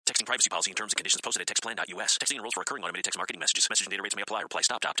privacy policy and terms and conditions posted at textplan.us. Texting enrolls for recurring automated text marketing messages. Message and data rates may apply. Reply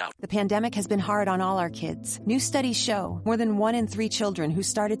stop to opt out. The pandemic has been hard on all our kids. New studies show more than 1 in 3 children who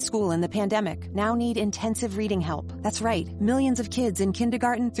started school in the pandemic now need intensive reading help. That's right. Millions of kids in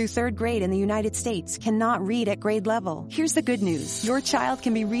kindergarten through 3rd grade in the United States cannot read at grade level. Here's the good news. Your child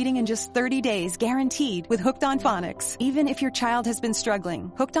can be reading in just 30 days, guaranteed, with Hooked on Phonics. Even if your child has been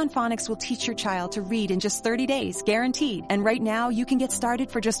struggling, Hooked on Phonics will teach your child to read in just 30 days, guaranteed. And right now, you can get started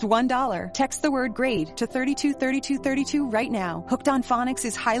for just $1. Text the word GRADE to 323232 right now. Hooked on Phonics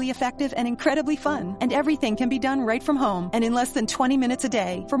is highly effective and incredibly fun. And everything can be done right from home and in less than 20 minutes a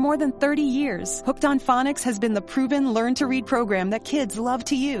day. For more than 30 years, Hooked on Phonics has been the proven learn-to-read program that kids love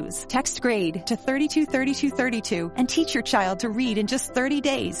to use. Text GRADE to 323232 and teach your child to read in just 30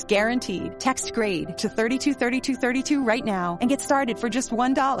 days, guaranteed. Text GRADE to 323232 right now and get started for just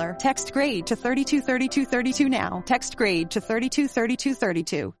 $1. Text GRADE to 323232 now. Text GRADE to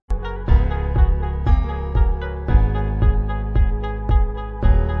 323232.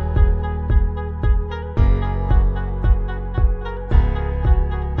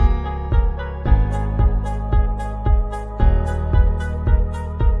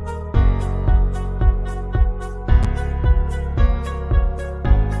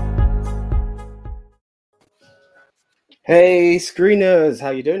 Hey screeners,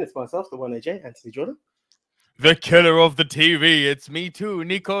 how you doing? It's myself, the one AJ, Anthony Jordan. The killer of the TV. It's me too,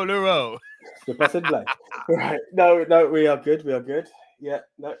 Nico Leroux. The blessed blood. Right. No, we are good. We are good. Yeah,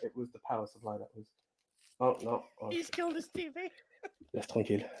 no, it was the power supply that was. Oh, no. Oh. He's killed his TV. Yes,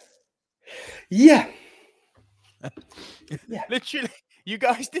 tranquille. Yeah. Yeah. Literally, you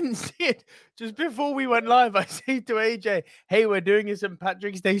guys didn't see it. Just before we went live, I say to AJ, hey, we're doing a St.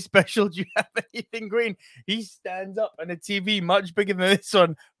 Patrick's Day special. Do you have anything green? He stands up and a TV much bigger than this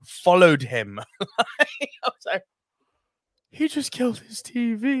one followed him. I was like, he just killed his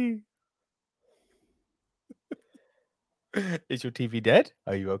TV. Is your TV dead?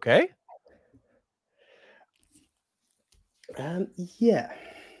 Are you okay? Yeah.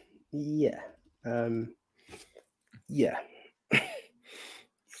 Yeah. Yeah.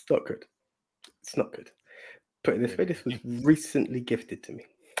 It's not good. It's not good. Put it this way, this was recently gifted to me.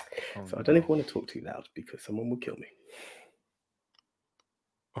 So I don't even want to talk too loud because someone will kill me.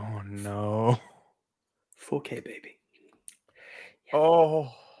 Oh, no. 4K, baby. Yep.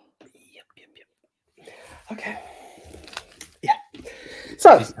 Oh. Yep. Okay. Yeah.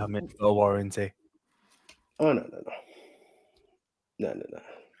 So. Please tell me it's got a warranty. Oh, no. No.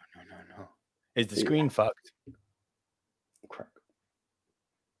 Is the screen fucked? Crap.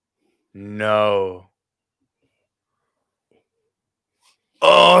 No.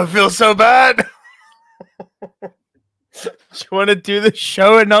 Oh, I feel so bad. Do you want to do the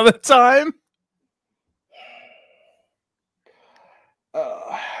show another time?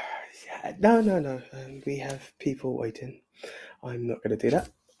 Yeah, no. We have people waiting. I'm not going to do that.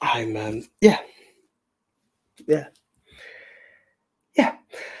 Yeah.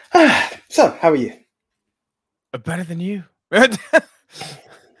 So, how are you? Better than you.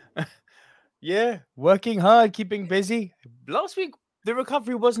 Yeah, working hard, keeping busy. Last week, the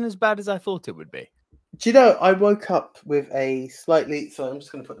recovery wasn't as bad as I thought it would be. Do you know, I woke up with a slightly... So I'm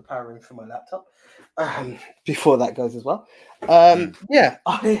just going to put the power in for my laptop before that goes as well. Yeah,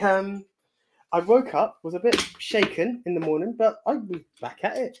 I woke up, was a bit shaken in the morning, but I was back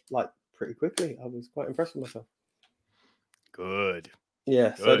at it like pretty quickly. I was quite impressed with myself. Good.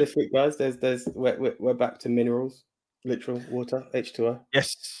 Yeah, Good. So this week, guys, we're back to minerals, literal water, H2O.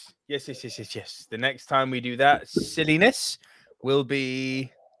 Yes. The next time we do that silliness will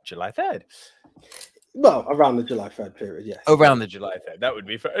be July 3rd. Well, around the July 3rd period, yes. Around the July 3rd. That would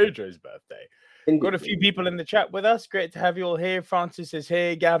be for AJ's birthday. Indeed. Got a few people in the chat with us. Great to have you all here. Francis is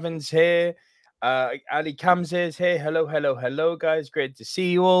here. Gavin's here. Ali Kamza is here. Hello, guys. Great to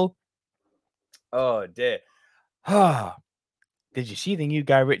see you all. Oh, dear. Did you see the new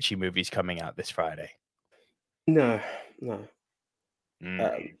Guy Ritchie movies coming out this Friday? No.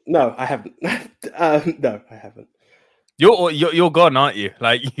 No, I haven't. No, I haven't. You're gone, aren't you?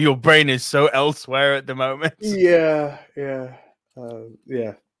 Like, your brain is so elsewhere at the moment. Yeah.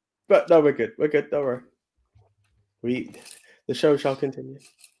 But no, we're good. Don't worry. The show shall continue.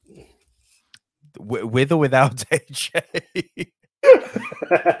 With or without AJ?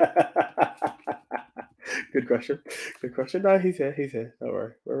 Good question. No, he's here. Don't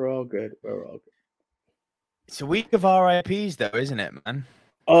worry. We're all good. It's a week of RIPs, though, isn't it, man?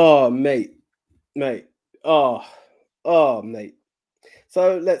 Oh, mate. Oh, mate.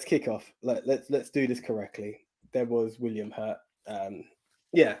 So let's kick off. Let's do this correctly. There was William Hurt.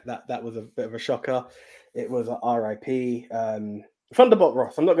 Yeah, that was a bit of a shocker. It was a RIP. Thunderbolt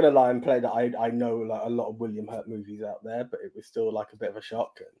Ross. I'm not gonna lie and play that I know like a lot of William Hurt movies out there, but it was still like a bit of a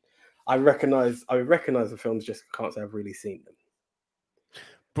shock. And I recognize the films, just can't say I've really seen them.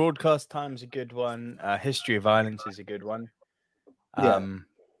 Broadcast Time's a good one. History of Violence is a good one.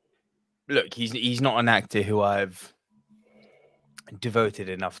 Look, he's not an actor who I've devoted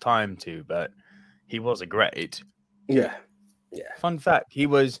enough time to, but he was a great. Yeah. Fun fact: he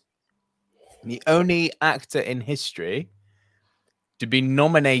was the only actor in history to be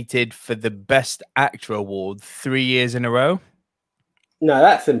nominated for the Best Actor award 3 years in a row. No,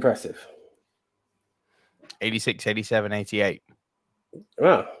 that's impressive. 86, 87, 88.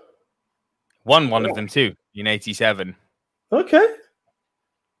 Wow. Won one of them too in 87. Okay.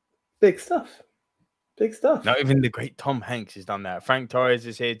 Big stuff. Not even the great Tom Hanks has done that. Frank Torres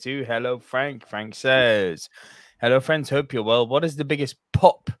is here too. Hello, Frank. Frank says, hello, friends. Hope you're well. What is the biggest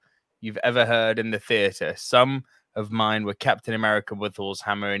pop you've ever heard in the theater? Some of mine were Captain America with Thor's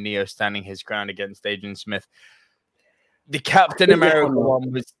hammer and Neo standing his ground against Agent Smith. The Captain America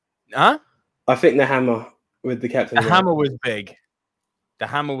one was... Huh? I think the hammer with the Captain America. Hammer was big. The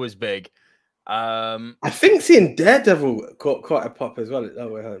hammer was big. I think seeing Daredevil got quite a pop as well at No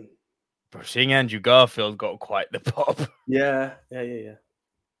Way Home. But seeing Andrew Garfield got quite the pop. Yeah.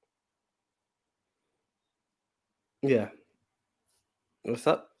 What's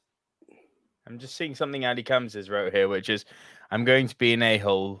up? I'm just seeing something Ali Kams has wrote here, which is, I'm going to be an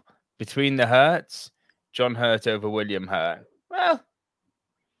a-hole between the Hurts, John Hurt over William Hurt. Well,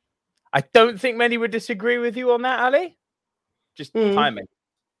 I don't think many would disagree with you on that, Ali. Just timing.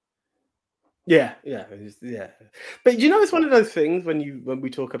 Yeah. But you know, it's one of those things when we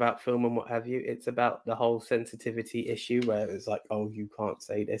talk about film and what have you, it's about the whole sensitivity issue where it's like, oh, you can't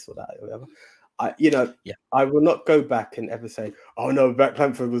say this or that or whatever. I will not go back and ever say, oh no, Black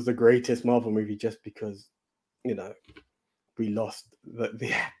Panther was the greatest Marvel movie just because, we lost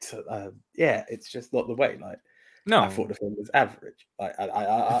the actor. It's just not the way. Like, no, I thought the film was average. Like,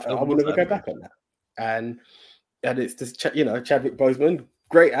 I will never go back on that. And it's just, Chadwick Boseman,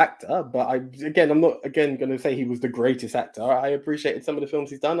 great actor, but I'm not going to say he was the greatest actor. I appreciated some of the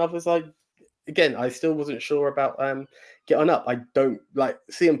films he's done. Others, I still wasn't sure about Get On Up. I don't like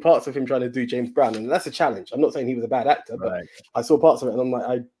seeing parts of him trying to do James Brown, and that's a challenge. I'm not saying he was a bad actor, but I saw parts of it, and I'm like,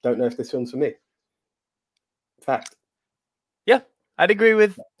 I don't know if this film's for me. Fact. Yeah, I'd agree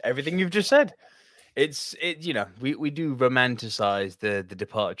with everything you've just said. We do romanticize the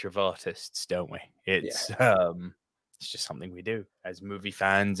departure of artists, don't we? It's just something we do as movie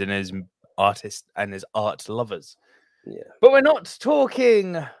fans and as artists and as art lovers. Yeah. But we're not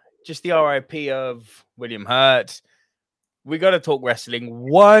talking just the RIP of William Hurt. We got to talk wrestling.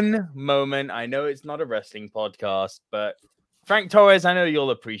 One moment. I know it's not a wrestling podcast, but Frank Torres, I know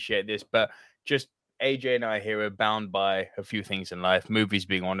you'll appreciate this, but just AJ and I here are bound by a few things in life, movies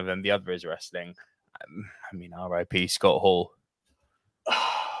being one of them. The other is wrestling. RIP Scott Hall.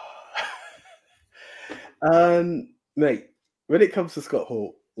 Mate, when it comes to Scott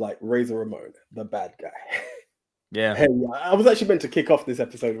Hall, like Razor Ramon, the bad guy. Yeah. Hey, I was actually meant to kick off this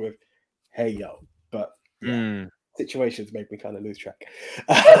episode with "Hey yo," but situations made me kind of lose track.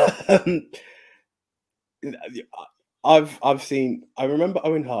 I've seen. I remember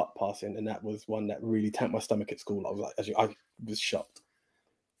Owen Hart passing, and that was one that really tamped my stomach at school. I was like, I was shocked.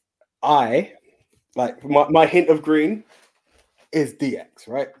 My hint of green is DX,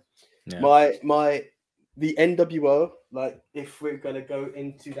 right? Yeah. The NWO, like if we're gonna go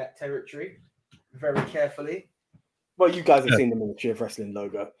into that territory very carefully. Well, you guys have seen the Ministry of Wrestling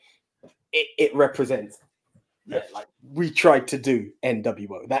logo. It represents, like we tried to do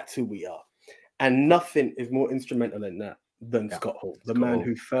NWO. That's who we are. And nothing is more instrumental in that than Scott Hall, the man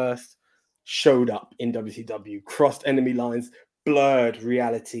who first showed up in WCW, crossed enemy lines, blurred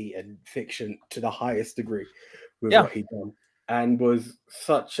reality and fiction to the highest degree with what he'd done, and was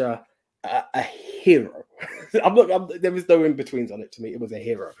such a hero. There was no in-betweens on it to me. It was a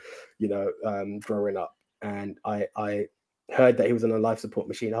hero, growing up. And I heard that he was on a life support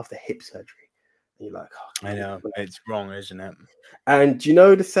machine after hip surgery. And you're like, I know, it's wrong, isn't it? And do you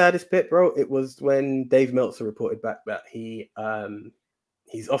know the saddest bit, bro? It was when Dave Meltzer reported back that he's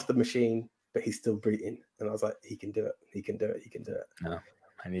off the machine, but he's still breathing. And I was like, he can do it. He can do it. He can do it. No,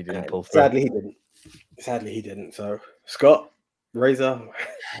 I needed to pull through. Sadly, he didn't. So, Scott, Razor,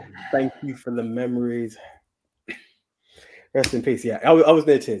 thank you for the memories. Rest in peace. Yeah, I was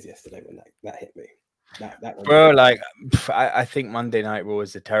near tears yesterday when that hit me. Bro, I think Monday Night Raw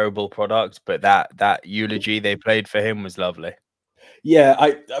was a terrible product, but that eulogy they played for him was lovely.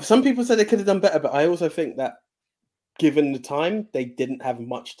 Yeah, some people said they could have done better, but I also think that given the time, they didn't have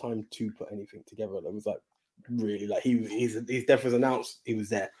much time to put anything together. It was like really. Like his death was announced, he was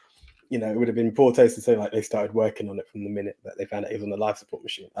there. You know, it would have been poor taste to say like they started working on it from the minute that they found out he was on the life support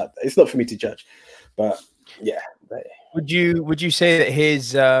machine. It's not for me to judge, but yeah. Would you say that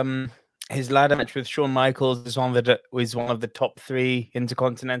his ladder match with Shawn Michaels is one of the top 3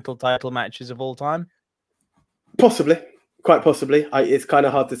 Intercontinental title matches of all time? Possibly, quite possibly. It's kind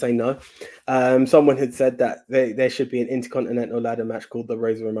of hard to say no. Someone had said that there should be an Intercontinental ladder match called the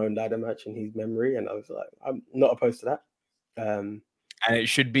Razor Ramon ladder match in his memory, and I was like, I'm not opposed to that. And it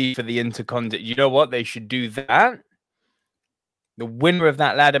should be for the Intercontinental. You know what? They should do that. The winner of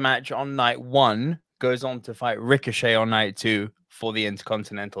that ladder match on night 1 goes on to fight Ricochet on night 2 for the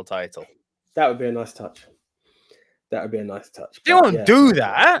Intercontinental title. That would be a nice touch. They won't do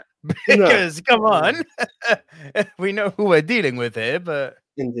that because, come on, we know who we're dealing with here, but...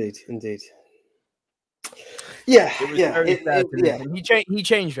 Indeed. Yeah. He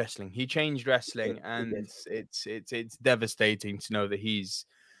changed wrestling. And it's devastating to know that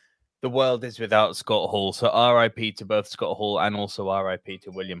the world is without Scott Hall. So RIP to both Scott Hall and also RIP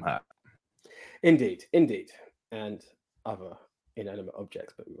to William Hurt. Indeed. And other inanimate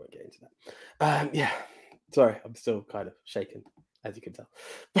objects, but we won't get into that. Yeah. Sorry, I'm still kind of shaken, as you can tell.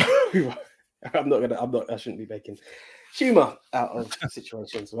 I shouldn't be making humor out of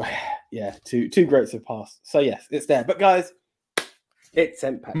situations where, two greats have passed. So yes, it's there. But guys, it's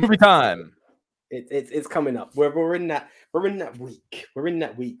St. Patrick's Movie time. It's coming up. We're in that week. We're in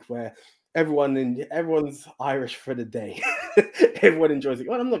that week where everyone's Irish for the day. Everyone enjoys it.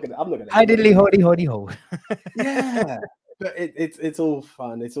 Well, I'm not gonna. Hi diddly hoody ho. Yeah, but it's all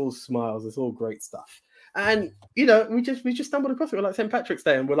fun. It's all smiles. It's all great stuff. And we just stumbled across it. We're like St. Patrick's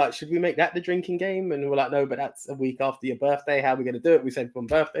Day, and we're like, should we make that the drinking game? And we're like, no, but that's a week after your birthday. How are we going to do it? We said on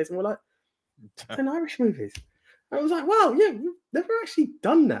birthdays, and we're like, 10 Irish movies. And I was like, wow, yeah, we've never actually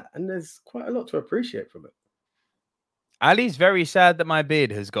done that, and there's quite a lot to appreciate from it. Ali's very sad that my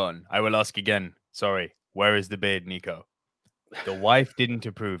beard has gone. I will ask again. Sorry, where is the beard, Nico? The wife didn't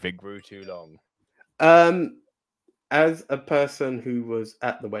approve. It grew too long. As a person who was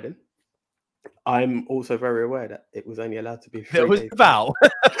at the wedding, I'm also very aware that it was only allowed to be 3 days. There was a vow.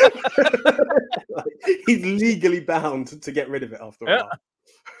 He's legally bound to get rid of it after a while.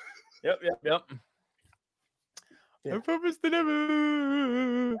 Yep. Yeah. I promised to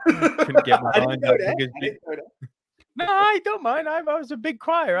never. Couldn't get my mind up. No, I don't mind. I was a big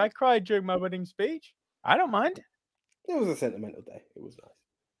crier. I cried during my wedding speech. I don't mind. It was a sentimental day. It was nice.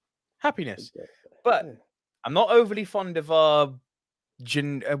 Happiness. But I'm not overly fond of our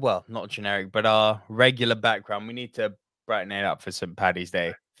not generic, but our regular background. We need to brighten it up for St. Paddy's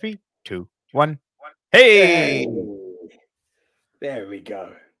Day. 3, 2, 1. Hey! There we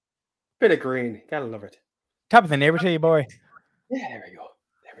go. Bit of green. Gotta love it. Top of the neighbor to you, boy. Yeah, there we go.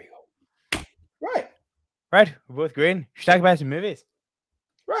 Right, we're both green. Should talk about some movies.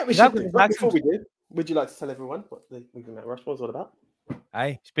 Right, before we do, would you like to tell everyone what the Movie Mount Rushmore is all about?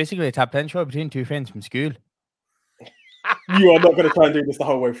 Aye, it's basically a top 10 show between 2 friends from school. You are not going to try and do this the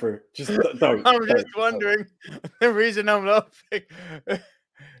whole way through. Just don't. I'm just wondering the reason I'm laughing.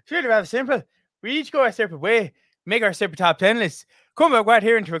 It's really rather simple. We each go our separate way, make our separate top 10 lists, come back right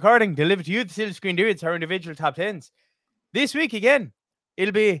here into recording, deliver to you the silver screen dudes, our individual top 10s. This week again,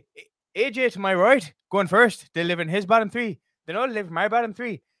 it'll be AJ to my right, going first, delivering his bottom 3. Then I'll deliver my bottom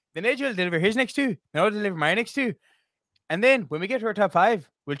 3. Then AJ will deliver his next 2. Then I'll deliver my next 2. And then when we get to our top 5,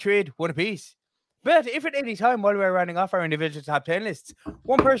 we'll trade one apiece. But if at any time while we're rounding off our individual top 10 lists,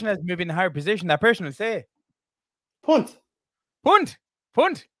 one person has moved in a higher position, that person will say, Punt,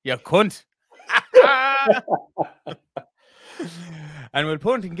 you cunt. And we'll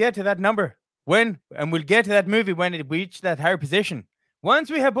punt and get to that number we'll get to that movie when it reaches that higher position.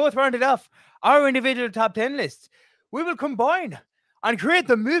 Once we have both rounded off our individual top 10 lists, we will combine and create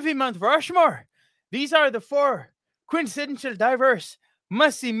the Movie Mount Rushmore. These are the 4 quintessential, diverse,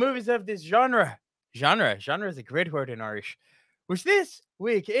 must-see movies of this genre. Genre is a great word in Irish. Which this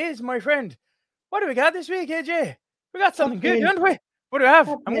week is, my friend, what do we got this week, AJ? We got something good, don't we? What do we have?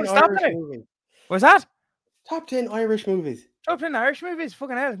 I'm going to stop now. What's that? Top 10 Irish movies. Top 10 Irish movies?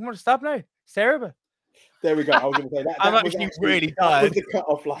 Fucking hell, I'm going to stop now. It's terrible. There we go. I was going to say that. I'm actually really tired. That was the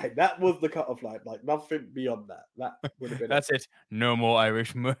cut-off line. That was the cut-off line. Like, nothing beyond that. That would have been That's it. No more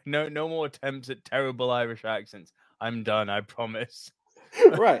Irish. No more attempts at terrible Irish accents. I'm done, I promise.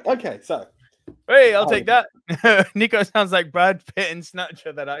 Right. Okay, so. Hey, I'll take that. Nico sounds like Brad Pitt in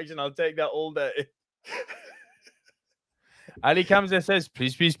Snatcher, that action. I'll take that all day. Ali comes and says,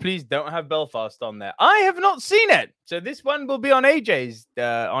 please, don't have Belfast on there. I have not seen it. So this one will be on AJ's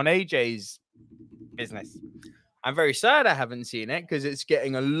business. I'm very sad I haven't seen it because it's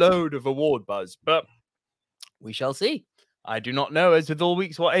getting a load of award buzz. But We shall see. I do not know, as with all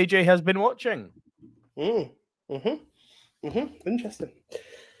weeks, what AJ has been watching. Interesting.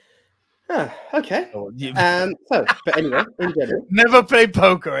 Okay. Oh, But anyway, in general, never play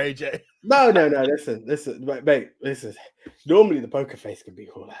poker, AJ. no. Listen, mate. Listen. Normally the poker face can be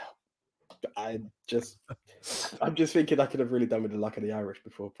all out. But I'm just thinking I could have really done with the luck of the Irish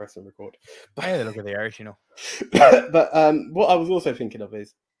before pressing record. Hey, look at the Irish, But what I was also thinking of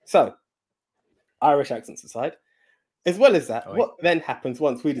is Irish accents aside, as well as that, what then happens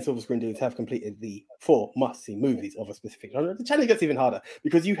once we, the Silver Screen Dudes, have completed the 4 must-see movies of a specific genre? The challenge gets even harder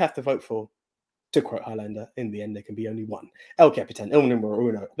because you have to vote for, to quote Highlander, in the end there can be only one. El Capitan, El Numero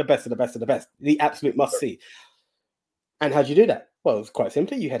Uno, the best of the best of the best, the absolute must-see. And how do you do that? Well, it's quite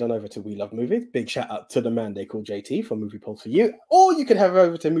simply. You head on over to We Love Movies. Big shout out to the man they call JT for Movie Polls for You. Or you can head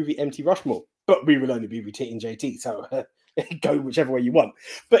over to Movie MT Rushmore. But we will only be retweeting JT, so go whichever way you want.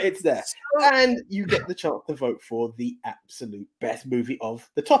 But it's there. And you get the chance to vote for the absolute best movie of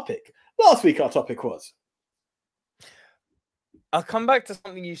the topic. Last week, our topic was... I'll come back to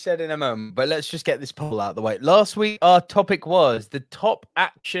something you said in a moment, but let's just get this poll out of the way. Last week, our topic was the top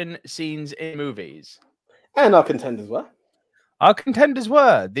action scenes in movies. And our contenders were? Our contenders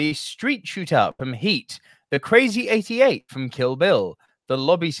were the street shootout from Heat, the Crazy 88 from Kill Bill, the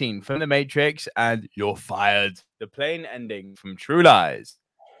lobby scene from The Matrix, and You're Fired, the plane ending from True Lies.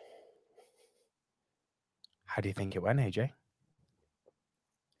 How do you think it went, AJ?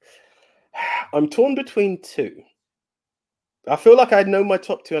 I'm torn between 2. I feel like I know my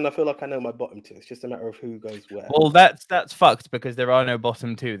top 2 and I feel like I know my bottom 2. It's just a matter of who goes where. Well, that's fucked because there are no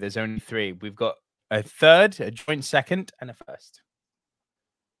bottom 2. There's only 3. We've got a third, a joint second, and a first.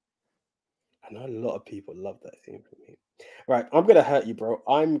 I know a lot of people love that scene from me. Right, I'm going to hurt you, bro.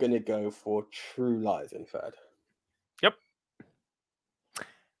 I'm going to go for True Lies in third. Yep.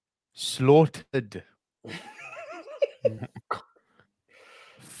 Slaughtered.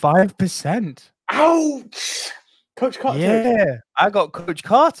 5%. Ouch! Coach Carter. Yeah, I got Coach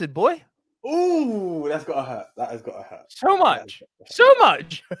Carter, boy. Ooh, that's got to hurt. That has got to hurt. So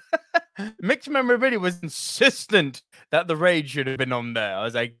much. Mixed Memorabilia was insistent that the raid should have been on there. I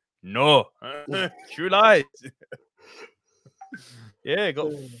was like, no. True Lies. Yeah,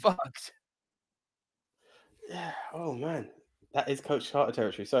 got fucked. Yeah. Oh, man. That is Coach Carter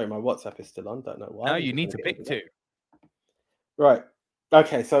territory. Sorry, my WhatsApp is still on. Don't know why. Now you need to pick 2. Right.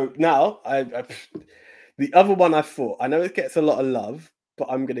 Okay, so now the other one I thought, I know it gets a lot of love, but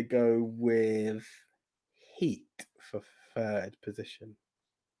I'm going to go with Heat for third position.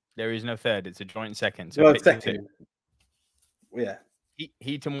 There is no third. It's a joint second. So second. 2. Yeah.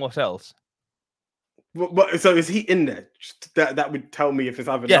 Heat and what else? So is Heat in there? That would tell me if it's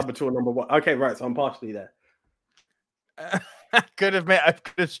either number 2 or number 1. Okay, right. So I'm partially there. I could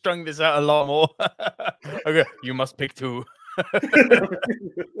have strung this out a lot more. Okay, you must pick 2.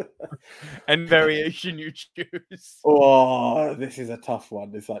 And variation you choose. Oh, this is a tough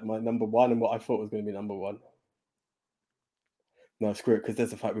one. It's like my number 1 and what I thought was going to be number 1. No, screw it, because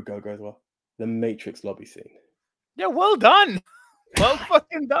there's a fight with Go-Go as well. The Matrix lobby scene. Yeah, well done. Well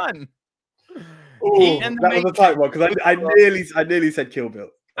fucking done. Ooh, that was a tight one because I nearly said Kill Bill.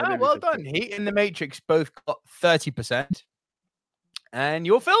 Well done. Heat and The Matrix both got 30%. And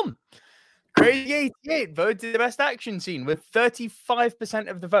your film, Crazy 88, voted the best action scene with 35%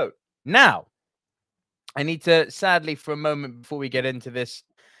 of the vote. Now, I need to, sadly, for a moment before we get into this,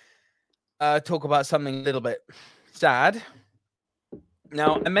 talk about something a little bit sad.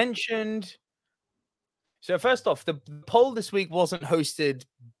 Now, I mentioned... So first off, the poll this week wasn't hosted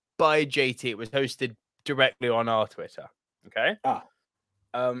by JT. It was hosted directly on our Twitter. Okay?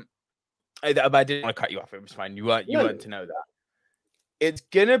 I didn't want to cut you off. It was fine. You weren't to know that. It's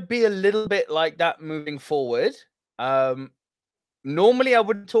going to be a little bit like that moving forward. Normally, I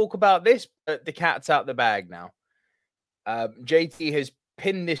wouldn't talk about this, but the cat's out the bag now. JT has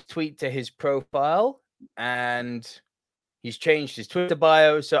pinned this tweet to his profile, and he's changed his Twitter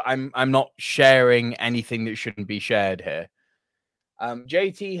bio, so I'm not sharing anything that shouldn't be shared here.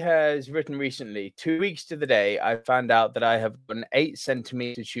 JT has written recently, 2 weeks to the day, I found out that I have an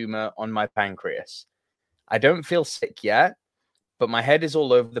 8-centimeter tumor on my pancreas. I don't feel sick yet, but my head is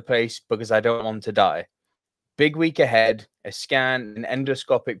all over the place because I don't want to die. Big week ahead, a scan, an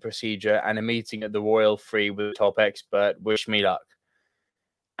endoscopic procedure, and a meeting at the Royal Free with a top expert. Wish me luck.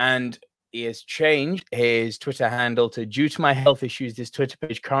 And he has changed his Twitter handle to, due to my health issues, this Twitter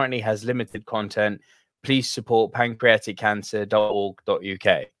page currently has limited content. Please support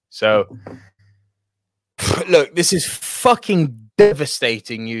pancreaticcancer.org.uk. So, look, this is fucking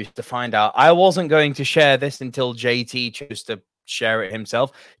devastating news to find out. I wasn't going to share this until JT chose to share it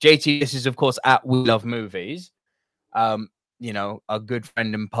himself. JT, this is of course at We Love Movies. You know, a good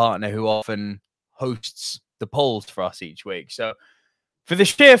friend and partner who often hosts the polls for us each week. So for the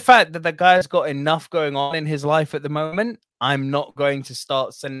sheer fact that the guy's got enough going on in his life at the moment, I'm not going to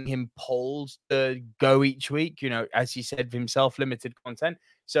start sending him polls to go each week. You know, as he said himself, limited content.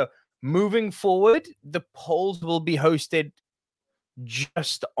 So moving forward, the polls will be hosted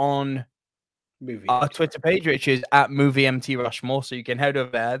just on our Twitter page, which is at MovieMT Rushmore. So you can head over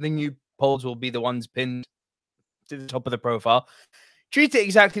there. The new polls will be the ones pinned to the top of the profile. Treat it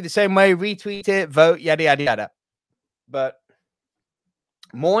exactly the same way, retweet it, vote, yada, yada, yada. But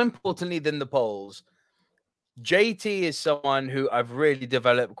more importantly than the polls, JT is someone who I've really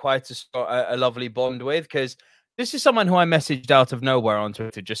developed quite a lovely bond with, because this is someone who I messaged out of nowhere on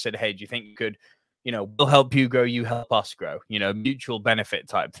Twitter, just said, hey, do you think you could, you know, we'll help you grow, you help us grow, you know, mutual benefit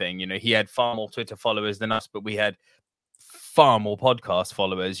type thing. You know, he had far more Twitter followers than us, but we had far more podcast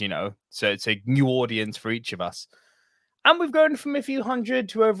followers, you know, so it's a new audience for each of us. And we've grown from a few hundred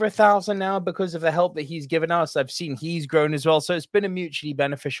to over 1,000 now because of the help that he's given us. I've seen he's grown as well. So it's been a mutually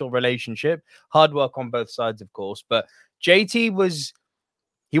beneficial relationship. Hard work on both sides, of course. But JT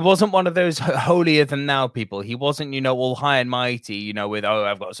he wasn't one of those holier than thou people. He wasn't, you know, all high and mighty, you know, with, oh,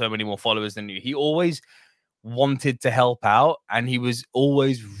 I've got so many more followers than you. He always wanted to help out, and he was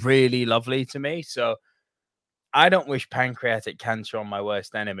always really lovely to me. So I don't wish pancreatic cancer on my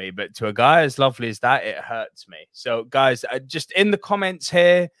worst enemy, but to a guy as lovely as that, it hurts me. So, guys, just in the comments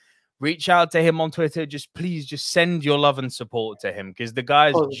here, reach out to him on Twitter. Please send your love and support to him, because the guy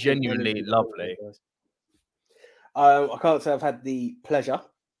is genuinely lovely. I can't say I've had the pleasure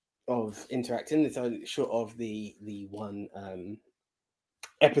of interacting. It's only short of the one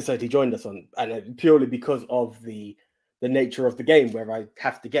episode he joined us on, and purely because of the nature of the game, where I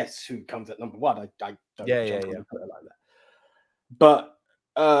have to guess who comes at number one. I don't put it like that. But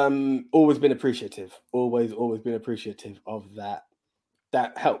always been appreciative. Always been appreciative of that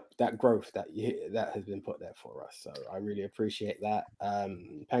help, that growth that has been put there for us. So I really appreciate that.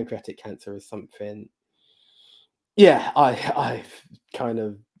 Pancreatic cancer is something. Yeah, I've kind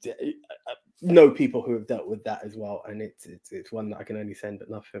of know people who have dealt with that as well, and it's one that I can only send but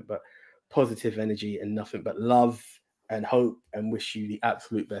nothing but positive energy and nothing but love and hope, and wish you the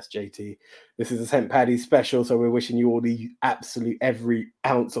absolute best, JT. This is a St. Paddy's special, so we're wishing you all the absolute every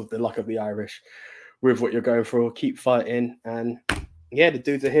ounce of the luck of the Irish with what you're going through. Keep fighting, and yeah, the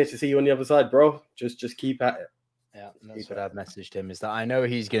dudes are here to see you on the other side, bro. Just keep at it. Yeah, that's what I've messaged him, is that I know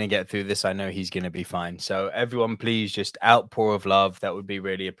he's going to get through this. I know he's going to be fine. So everyone, please just outpour of love. That would be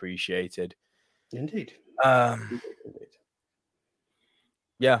really appreciated. Indeed.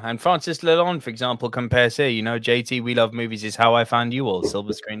 Yeah, and Francis Lalonde, for example, compares here, you know, JT, We Love Movies is how I found you all,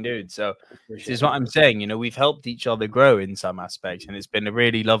 Silver Screen Dude. So this is what I'm saying. You know, we've helped each other grow in some aspects, and it's been a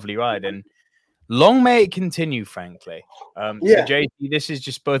really lovely ride. And long may it continue, frankly. So JT, this is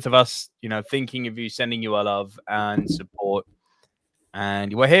just both of us, you know, thinking of you, sending you our love and support.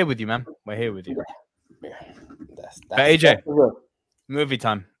 And we're here with you, man. We're here with you. Yeah. But AJ, movie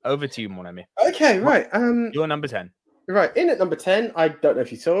time. Over to you, mon ami. Okay, right. You're number 10. Right, in at number 10, I don't know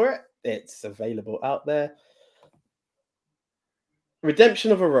if you saw it. It's available out there.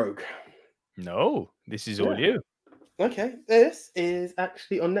 Redemption of a Rogue. No, this is all you. Okay, this is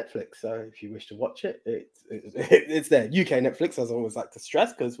actually on Netflix. So if you wish to watch it, it's there. UK Netflix, as I always like to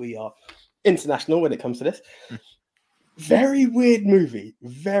stress, because we are international when it comes to this. Very weird movie.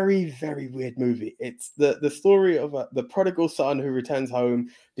 Very, very weird movie. It's the story of the prodigal son who returns home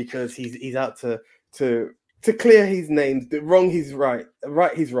because he's out to clear his names, wrong his right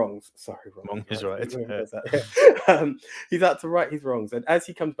his wrongs. Sorry, wrong his right. He's out to right his wrongs, and as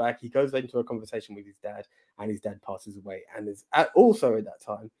he comes back, he goes into a conversation with his dad, and his dad passes away. And also at that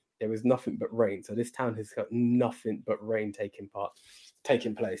time, there was nothing but rain. So this town has got nothing but rain taking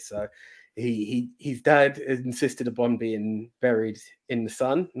place. So his dad insisted upon being buried in the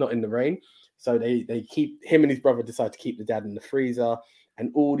sun, not in the rain. So they keep him and his brother decide to keep the dad in the freezer. And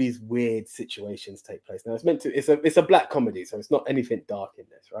all these weird situations take place. Now it's a black comedy, so it's not anything dark in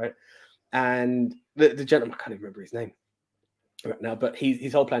this, right? And the gentleman, I can't even remember his name right now, but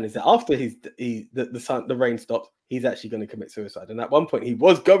his whole plan is that after the rain stops, he's actually going to commit suicide. And at one point he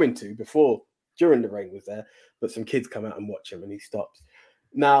was going to, during the rain was there, but some kids come out and watch him, and he stops.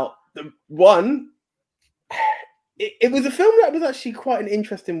 Now it was a film that was actually quite an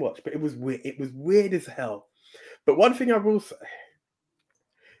interesting watch, but it was weird. It was weird as hell. But one thing I will say.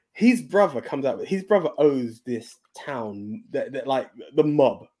 His brother comes out. His brother owes this town, like the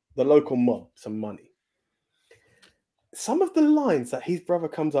local mob, some money. Some of the lines that his brother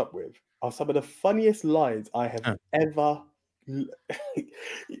comes up with are some of the funniest lines I have ever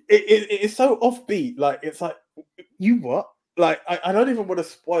it's so offbeat. Like it's like you what? Like I don't even want to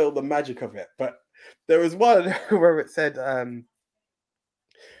spoil the magic of it, but there was one where it said,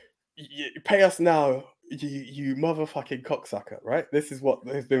 "Pay us now, you motherfucking cocksucker!" Right? This is what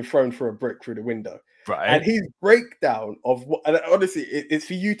has been thrown through a brick through the window. Right. And his breakdown of what, and honestly, it's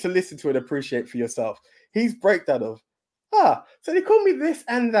for you to listen to and appreciate for yourself. His breakdown of, so they call me this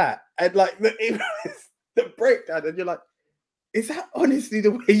and that, and like the breakdown, and you're like, is that honestly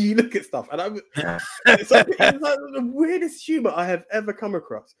the way you look at stuff? And it's like the weirdest humor I have ever come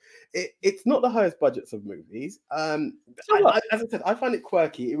across. It's not the highest budgets of movies. As I said, I find it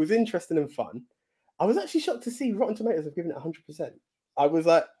quirky. It was interesting and fun. I was actually shocked to see Rotten Tomatoes have given it 100%. I was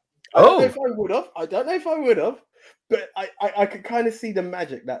like, I don't know if I would have. But I could kind of see the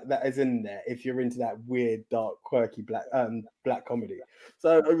magic that is in there if you're into that weird, dark, quirky black comedy.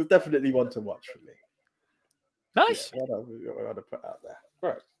 So it was definitely one to watch for me. Nice. Yeah, what I put out there.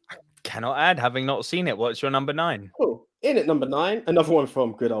 Right. Cannot add, having not seen it. What's your number 9? Cool. In at number 9, another one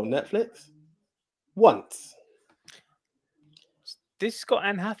from good old Netflix. Once. This got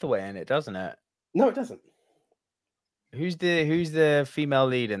Anne Hathaway in it, doesn't it? No, it doesn't. Who's the female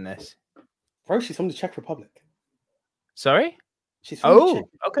lead in this? Bro, she's from the Czech Republic. Sorry? She's from the Czech.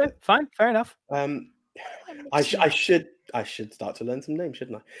 Okay, fine, fair enough. I should start to learn some names,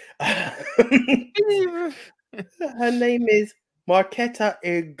 shouldn't I? Her name is Marketa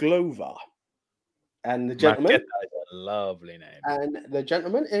Irglova. And the gentleman... Marketa is a lovely name. And the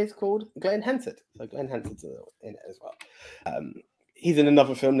gentleman is called Glenn Hansard. So Glenn Hansard's in it as well. He's in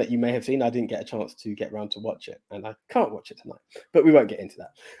another film that you may have seen. I didn't get a chance to get around to watch it, and I can't watch it tonight, but we won't get into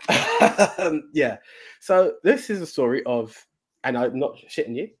that. Yeah. So this is a story of, and I'm not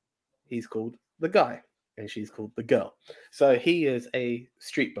shitting you, he's called the guy, and she's called the girl. So he is a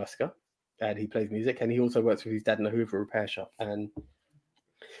street busker, and he plays music, and he also works with his dad in a Hoover repair shop, and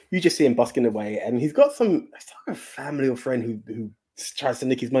you just see him busking away, and he's got a family or friend who tries to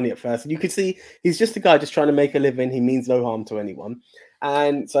nick his money at first, and you can see he's just a guy just trying to make a living. He means no harm to anyone,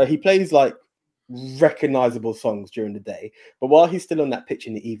 and so he plays like recognizable songs during the day, but while he's still on that pitch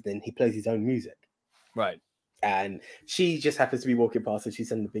in the evening, he plays his own music. Right. And she just happens to be walking past, and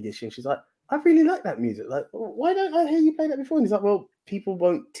she's in the big issue, and she's like, I really like that music. Like, why don't I hear you play that before? And he's like, well, people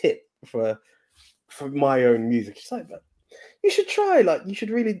won't tip for my own music. She's like, but you should try. Like, you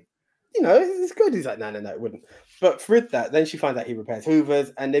should really, it's good. He's like, no, it wouldn't. But with that, then she finds out he repairs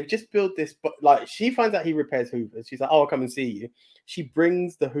Hoovers, and they've just built this. But like, she finds out he repairs Hoovers. She's like, oh, I'll come and see you. She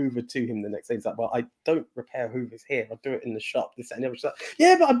brings the Hoover to him the next day. He's like, well, I don't repair Hoovers here. I'll do it in the shop. This and the other. She's like,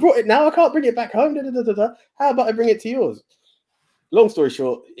 yeah, but I brought it now. I can't bring it back home. How about I bring it to yours? Long story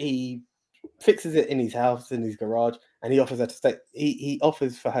short, he fixes it in his house, in his garage, and he offers her to stay. He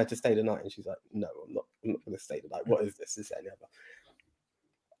offers for her to stay the night, and she's like, no, I'm not going to stay the night. What is this? This and the other.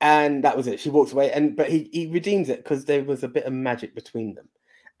 And that was it. She walks away, but he redeems it because there was a bit of magic between them,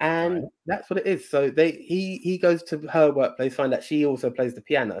 and that's what it is. So he goes to her workplace, find out she also plays the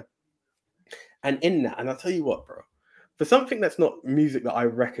piano, and in that, and I'll tell you what, bro, for something that's not music that I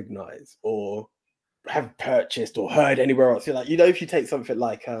recognize or have purchased or heard anywhere else, you're like, if you take something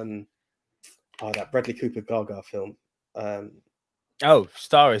like that Bradley Cooper Gaga film,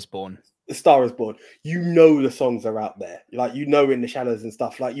 Star is Born. The Star is Born. The songs are out there. Like, In the Shadows and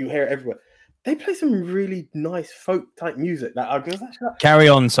stuff. Like, you hear it everywhere. They play some really nice folk type music. Carry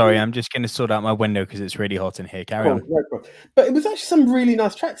on. Sorry, I'm just going to sort out my window because it's really hot in here. Carry on. Right. But it was actually some really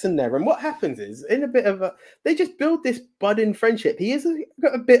nice tracks in there. And what happens is, they just build this budding friendship. He is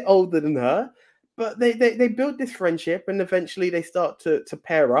a bit older than her, but they build this friendship, and eventually they start to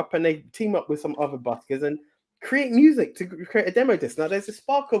pair up, and they team up with some other buskers and create music to create a demo disc. Now, there's a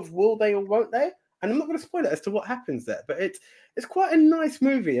spark of will they or won't they? And I'm not going to spoil it as to what happens there, but it's quite a nice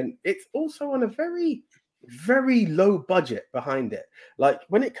movie, and it's also on a very, very low budget behind it. Like,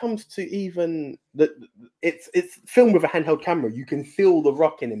 when it comes to even it's filmed with a handheld camera, you can feel the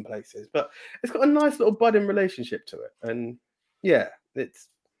rocking in places, but it's got a nice little budding relationship to it, and yeah, it's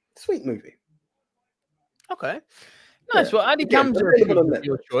a sweet movie. Okay. Nice. Yeah. Well, Andy Camden is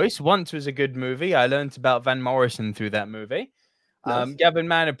your choice. Once was a good movie. I learned about Van Morrison through that movie. Nice. Gavin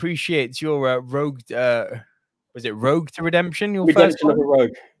Mann appreciates your Rogue. Was it Rogue to Redemption? Your Redemption first one? of a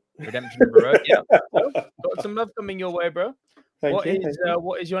Rogue. Redemption of a Rogue. Yeah. So, got some love coming your way, bro. Thank you.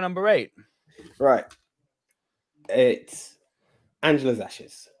 What is your number 8? Right. It's Angela's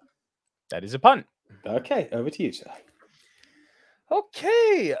Ashes. That is a punt. Okay, over to you, sir.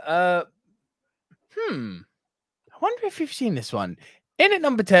 Okay. I wonder if you've seen this one. In at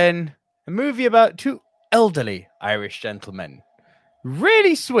number 10, a movie about 2 elderly Irish gentlemen.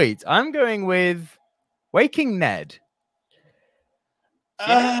 Really sweet. I'm going with Waking Ned.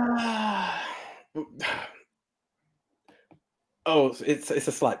 Oh, it's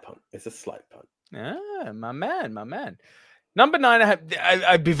a slight pun. It's a slight pun. Ah, my man. Number 9,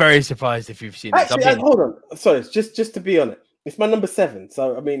 I'd be very surprised if you've seen this. Actually, hold on. Sorry, just to be on it. It's my number 7.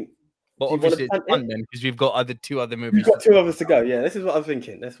 So, I mean... Well, obviously it's fun then, because we've got two other movies. We've got 2 others to go. Yeah, this is what I was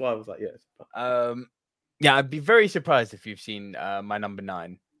thinking. That's why I was like, yeah. Yeah, I'd be very surprised if you've seen my number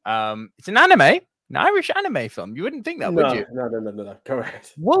 9. It's an anime, an Irish anime film. You wouldn't think that, would you? No.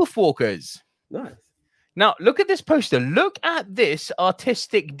 Correct. Wolfwalkers. Nice. Now, look at this poster. Look at this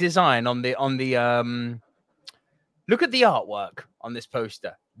artistic design on the look at the artwork on this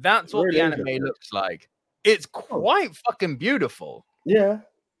poster. That's what Really the anime looks like. It's quite fucking beautiful. Yeah.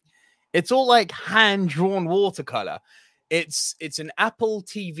 It's all like hand-drawn watercolor. It's an Apple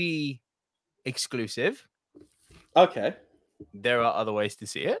TV exclusive. Okay. There are other ways to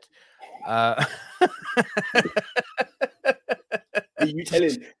see it. Are you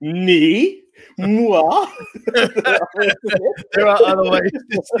telling me? Moi? There are other ways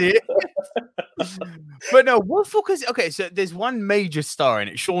to see it. But no, Wolfwalkers. Okay, so there's one major star in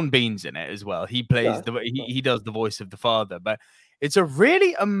it. Sean Bean's in it as well. He plays he does the voice of the father. But it's a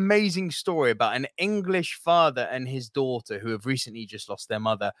really amazing story about an English father and his daughter who have recently just lost their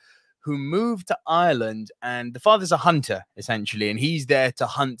mother, who moved to Ireland, and the father's a hunter essentially, and he's there to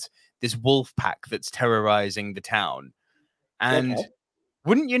hunt this wolf pack that's terrorizing the town. And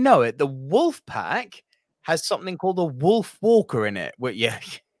wouldn't you know it, the wolf pack has something called a wolf walker in it. Well, yeah.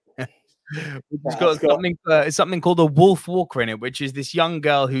 It's got something called a wolf walker in it, which is this young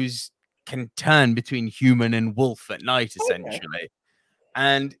girl who's can turn between human and wolf at night, essentially.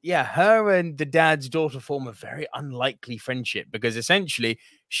 And yeah, her and the dad's daughter form a very unlikely friendship because essentially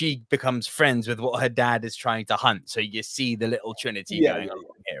she becomes friends with what her dad is trying to hunt. So you see the little trinity going on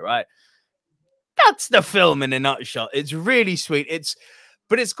here, right? That's the film in a nutshell. It's really sweet.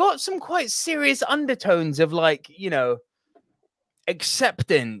 But it's got some quite serious undertones of, like, you know,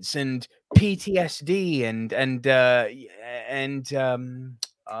 acceptance and PTSD and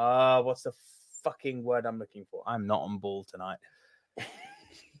what's the fucking word I'm looking for? I'm not on ball tonight.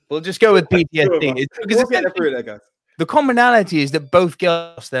 We'll just go with PTSD. The commonality is that both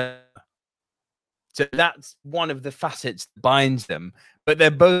girls there. So that's one of the facets that binds them. But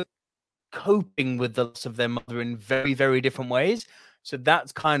they're both coping with the loss of their mother in very, very different ways. So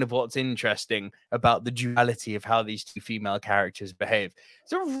that's kind of what's interesting about the duality of how these 2 female characters behave.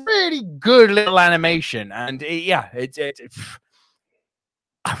 It's a really good little animation. And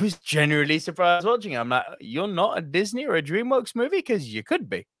I was genuinely surprised watching it. I'm like, you're not a Disney or a DreamWorks movie? Because you could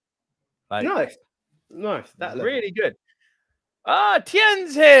be. Like, nice. That really good.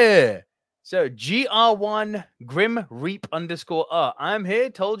 Tien's here. So GR1 Grim Reap _R. I'm here.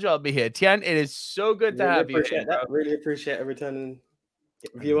 Told you I'll be here. Tien, it is so good to have you here. Really appreciate a returning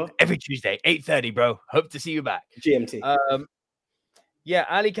viewer. Every Tuesday, 8:30, bro. Hope to see you back. GMT. Yeah,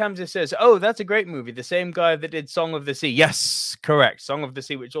 Ali Kamza says, oh, that's a great movie. The same guy that did Song of the Sea. Yes, correct. Song of the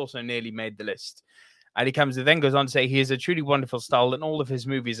Sea, which also nearly made the list. Ali Kamza then goes on to say he has a truly wonderful style, and all of his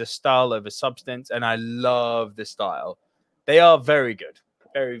movies are style over substance, and I love the style. They are very good.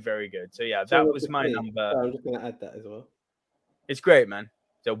 Very, very good. So, yeah, that was my number. I'm just going to add that as well. It's great, man.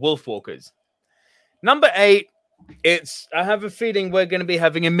 So, Wolfwalkers. Number 8, I have a feeling we're going to be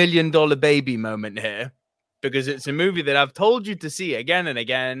having $1 million baby moment here because it's a movie that I've told you to see again and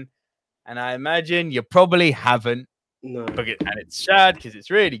again, and I imagine you probably haven't. No. And it's sad because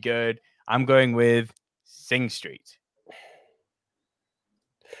it's really good. I'm going with Sing Street.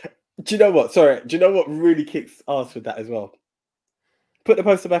 Do you know what? Sorry. Do you know what really kicks ass with that as well? Put the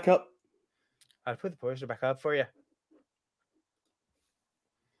poster back up. I'll put the poster back up for you.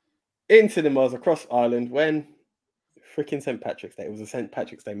 In cinemas across Ireland when freaking St. Patrick's Day. It was a St.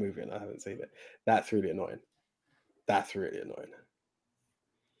 Patrick's Day movie and I haven't seen it. That's really annoying.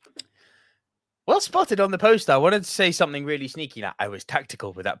 Well spotted on the poster. I wanted to say something really sneaky. Now, I was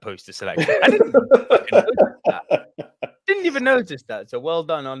tactical with that poster selection. I didn't notice that. Didn't even notice that. So well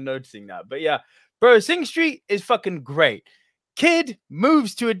done on noticing that. But yeah, bro, Sing Street is fucking great. Kid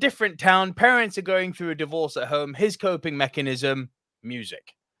moves to a different town. Parents are going through a divorce at home. His coping mechanism,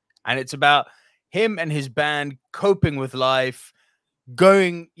 music. And it's about him and his band coping with life,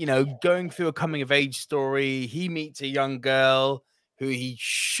 going through a coming of age story. He meets a young girl who he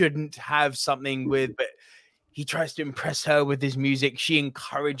shouldn't have something with, but he tries to impress her with his music. She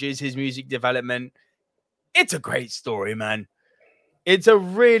encourages his music development. It's a great story, man. It's a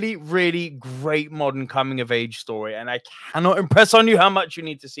really, really great modern coming of age story, and I cannot impress on you how much you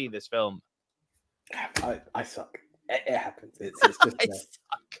need to see this film. I suck. It happens. It's just I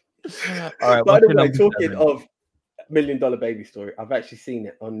suck. All right, by the way, talking of Million Dollar Baby Story. I've actually seen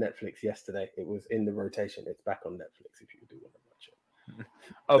it on Netflix yesterday. It was in the rotation. It's back on Netflix if you do want to watch it.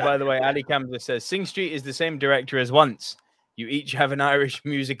 Oh, by the way, Ali Kamza says Sing Street is the same director as Once. You each have an Irish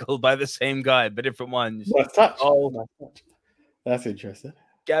musical by the same guy, but different ones. Nice touch. Oh, Nice touch. That's interesting.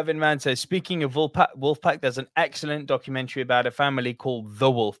 Gavin Mann says, speaking of Wolfpack, there's an excellent documentary about a family called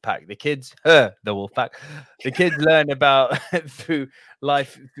The Wolfpack. The kids, the Wolfpack, the kids learn about through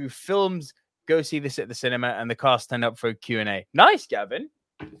life, through films. Go see this at the cinema, and the cast stand up for a Q&A. Nice, Gavin.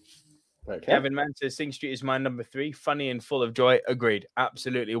 Okay. Gavin Mann says, Sing Street is my number 3. Funny and full of joy. Agreed.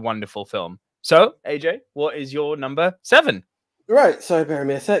 Absolutely wonderful film. So, AJ, what is your number 7? Right. So, bear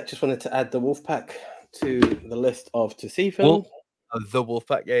me a sec. Just wanted to add The Wolfpack to the list of to see films. The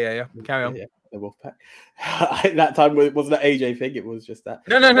Wolfpack. Yeah. Carry on. Yeah, The Wolfpack. At that time, it wasn't an AJ thing. It was just that.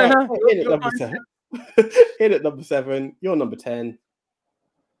 No. In at number 7. In at number 7. You're number 10.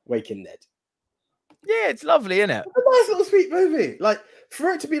 Waking Ned. Yeah, it's lovely, isn't it? It's a nice little sweet movie. Like,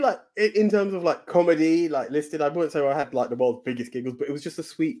 for it to be like, in terms of like comedy, like listed, I wouldn't say I had like the world's biggest giggles, but it was just a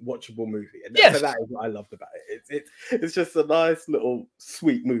sweet, watchable movie. And Yes. so that is what I loved about it. It's just a nice little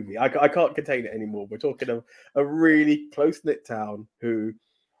sweet movie. I can't contain it anymore. We're talking of a really close-knit town who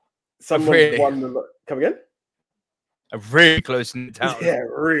someone Really? won the... Come again? A really close in town. Yeah,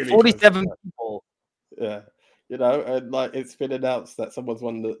 really. 47 close. people. Yeah. You know, and like it's been announced that someone's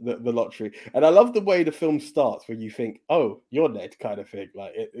won the lottery, and I love the way the film starts, where you think, "Oh, you're Ned," kind of thing.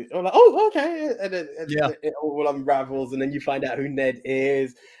 Like, I'm like, "Oh, okay," and then it all unravels, and then you find out who Ned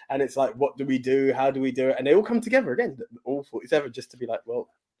is, and it's like, "What do we do? How do we do it?" And they all come together again, all 47, just to be like, "Well,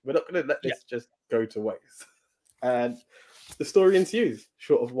 we're not going to let this just go to waste." And the story ensues,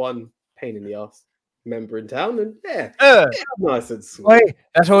 short of one pain in the ass member in town, and nice and sweet. Wait,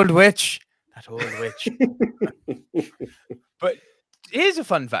 that old witch. But here's a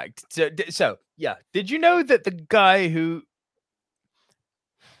fun fact. So, did you know that the guy who,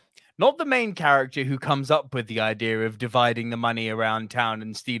 not the main character who comes up with the idea of dividing the money around town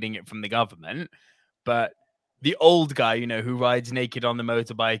and stealing it from the government, but the old guy, you know, who rides naked on the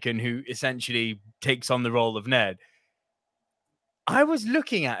motorbike and who essentially takes on the role of Ned. I was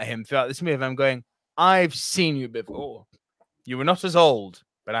looking at him throughout this movie. I'm going, I've seen you before. You were not as old,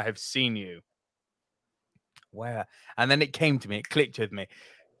 but I have seen you. Where? And then it came to me. It clicked with me.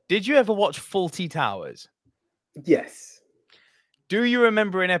 Did you ever watch Fawlty Towers? Yes. Do you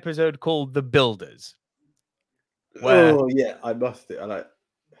remember an episode called The Builders? Oh, yeah, I must do. I like.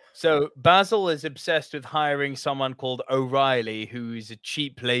 So Basil is obsessed with hiring someone called O'Reilly, who's a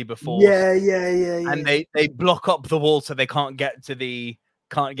cheap labor force. Yeah. And they block up the wall so they can't get to the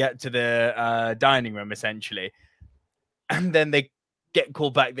dining room, essentially. And then they get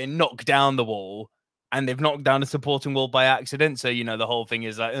called back. They knock down the wall, and they've knocked down a supporting wall by accident. So, you know, the whole thing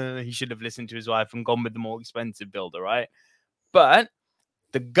is like, he should have listened to his wife and gone with the more expensive builder, right? But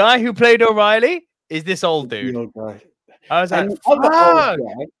the guy who played O'Reilly is this old dude. The old guy. I was like,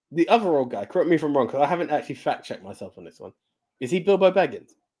 the other old guy, correct me if I'm wrong, because I haven't actually fact-checked myself on this one. Is he Bilbo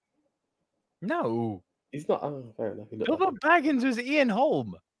Baggins? No. He's not. Oh, fair enough. Bilbo Baggins was Ian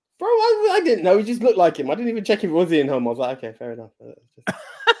Holm. Bro, I didn't know. He just looked like him. I didn't even check if it was Ian Holm. I was like, okay, fair enough.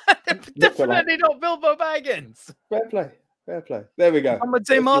 Definitely not Bilbo Baggins. Fair play. There we go. I would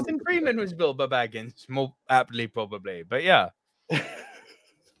say Martin Freeman was Bilbo Baggins, more aptly, probably. But yeah.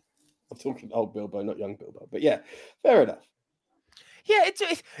 I'm talking old Bilbo, not young Bilbo. But yeah, fair enough. Yeah, it's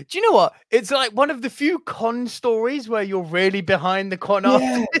do you know what? It's like one of the few con stories where you're really behind the con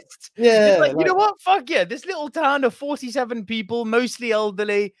artist. Yeah. Like, you know what? Fuck yeah. This little town of 47 people, mostly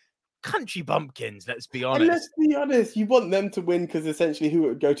elderly, country bumpkins, let's be honest. And let's be honest, you want them to win because essentially who it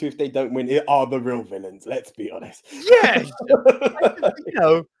would go to if they don't win are the real villains. Let's be honest. Yeah. You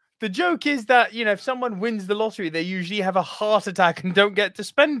know, the joke is that, you know, if someone wins the lottery, they usually have a heart attack and don't get to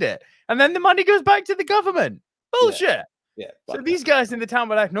spend it. And then the money goes back to the government. Bullshit. Yeah. So these guys in the town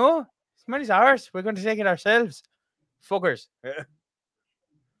were like, no, this money's ours. We're going to take it ourselves. Fuckers.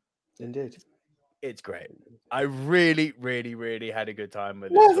 Indeed. It's great. I really, really, really had a good time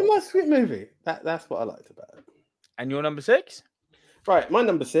with it. It's a nice, sweet movie. That's what I liked about it. And your number 6? Right, my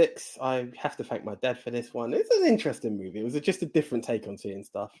number 6. I have to thank my dad for this one. It's an interesting movie. It was just a different take on seeing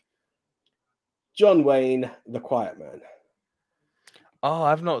stuff. John Wayne, The Quiet Man. Oh,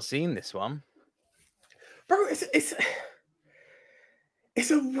 I've not seen this one. Bro, it's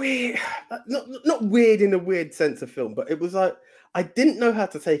a weird, not weird in a weird sense of film, but it was like, I didn't know how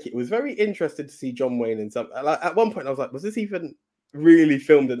to take it. It was very interesting to see John Wayne in some. Like, at one point, I was like, was this even really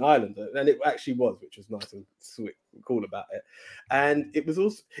filmed in Ireland? And it actually was, which was nice and sweet and cool about it. And it was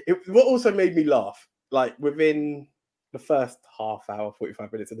also, what also made me laugh, like within the first half hour,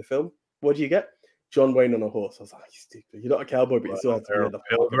 45 minutes of the film, what do you get? John Wayne on a horse. I was like, you stupid. You're not a cowboy, but you still have to be on the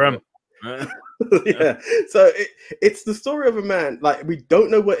Pilgrim. yeah. So it's the story of a man. Like, we don't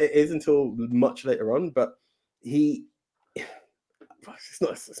know what it is until much later on, but it's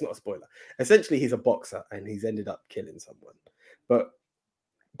not a spoiler. Essentially, he's a boxer and he's ended up killing someone, but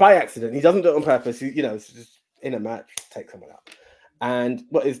by accident. He doesn't do it on purpose. It's just in a match, take someone out. And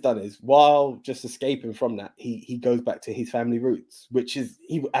what he's done is, while just escaping from that, he goes back to his family roots, which is,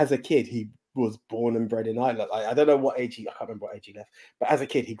 he as a kid, he was born and bred in Ireland. I don't know what age I can't remember what age he left, but as a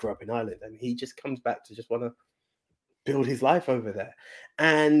kid, he grew up in Ireland, and he just comes back to just want to build his life over there.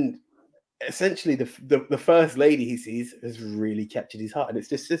 And essentially, the first lady he sees has really captured his heart, and it's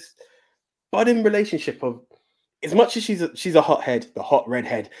just this budding relationship of, as much as she's a hothead, the hot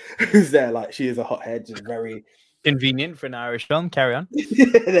redhead who's there, like, she is a hothead, just very convenient for an Irish film. Carry on.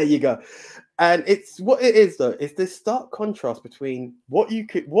 There you go. And it's what it is, though, is this stark contrast between what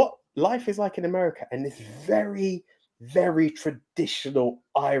life is like in America and this very, very traditional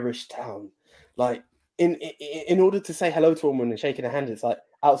Irish town. Like, in order to say hello to a woman and shaking her hand, it's like,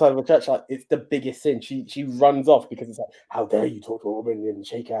 outside of a church, like, it's the biggest sin. She runs off because it's like, how dare you talk to a woman and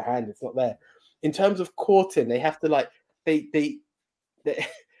shake her hand? It's not there. In terms of courting, they have to, like, they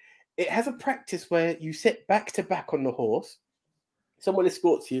it has a practice where you sit back to back on the horse, someone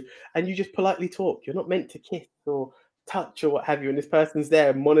escorts you, and you just politely talk. You're not meant to kiss or touch or what have you, and this person's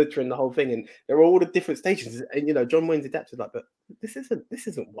there monitoring the whole thing, and there are all the different stations. And John Wayne's adapted, like, but this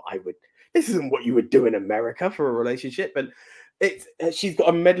isn't what you would do in America for a relationship. And she's got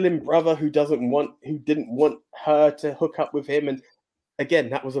a meddling brother who didn't want her to hook up with him, and again,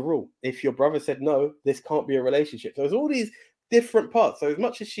 that was a rule. If your brother said no, this can't be a relationship. So there's all these different parts. So as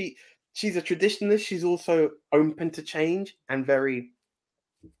much as she's a traditionalist, she's also open to change and very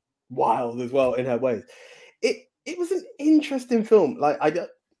wild as well in her ways. It was an interesting film. Like,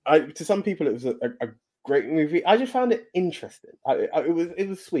 I to some people it was a great movie. I just found it interesting. It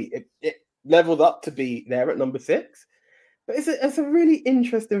was sweet. It leveled up to be there at number 6. But it's a really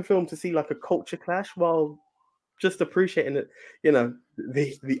interesting film to see, like, a culture clash while just appreciating it,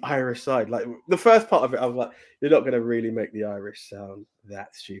 the Irish side. Like, the first part of it, I was like, you're not going to really make the Irish sound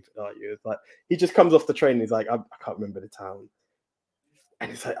that stupid, are you? It's like, he just comes off the train and he's like, I can't remember the town. And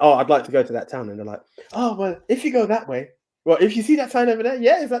it's like, oh, I'd like to go to that town. And they're like, oh, well, if you go that way, well, if you see that sign over there,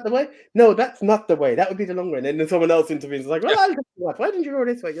 yeah, is that the way? No, that's not the way. That would be the long way. And then someone else intervenes, like, well, why didn't you go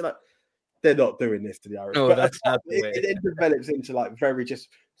this way? You're like, they're not doing this to the Irish. No, but that's not the way. It then develops into, like, very just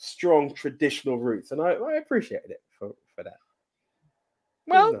strong traditional roots, and I appreciated it for that.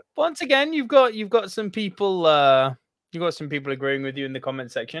 Well, once again, you've got some people agreeing with you in the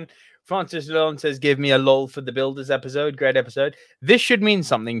comment section. Francis Lon says, "Give me a lol for the Builders episode. Great episode. This should mean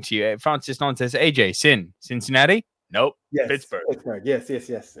something to you." Francis Lon says, "AJ, Cincinnati? Nope. Yes, Pittsburgh.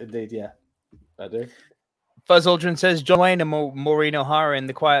 Yes, indeed, yeah, I do." Fuzz Aldrin says, "John Wayne and Maureen O'Hara in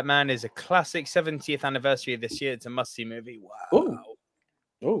The Quiet Man is a classic. 70th anniversary this year. It's a must-see movie." Wow.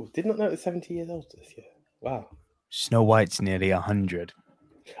 Oh, did not know it was 70 years old this year. Wow. Snow White's nearly 100.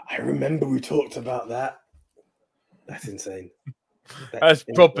 I remember we talked about that. That's insane. That's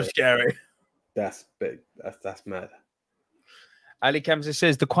proper scary. That's big. That's mad. Ali Kamsa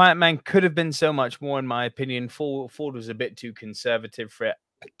says, "The Quiet Man could have been so much more, in my opinion. Ford was a bit too conservative for it.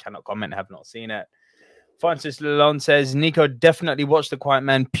 I cannot comment. Have not seen it." Francis Lalonde says, "Nico, definitely watch The Quiet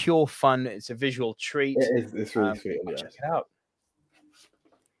Man. Pure fun. It's a visual treat." It's really sweet.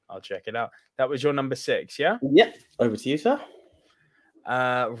 I'll check it out. That was your number 6, yeah? Yep. Over to you, sir.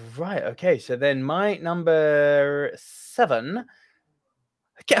 Right. Okay. So then my number 7.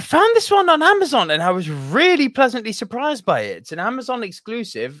 I found this one on Amazon and I was really pleasantly surprised by it. It's an Amazon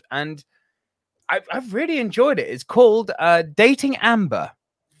exclusive and I've really enjoyed it. It's called Dating Amber.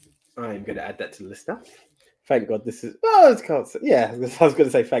 I'm going to add that to the list now. Thank God this is... Oh, it's called... Yeah, I was going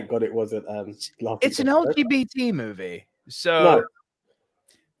to say thank God it wasn't... It's an LGBT movie. So... No.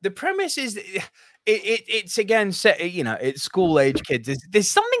 The premise is it's again set, it's school age kids. There's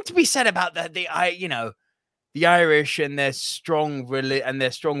something to be said about the Irish and their strong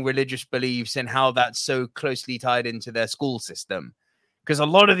religious beliefs and how that's so closely tied into their school system. Because a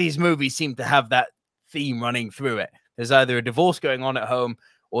lot of these movies seem to have that theme running through it. There's either a divorce going on at home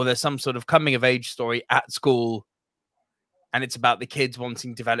or there's some sort of coming of age story at school. And it's about the kids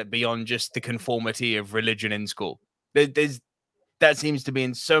wanting to develop beyond just the conformity of religion in school. That seems to be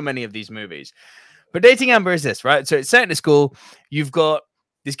in so many of these movies. But Dating Amber is this, right? So it's set in a school. You've got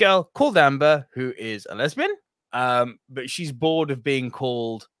this girl called Amber who is a lesbian, but she's bored of being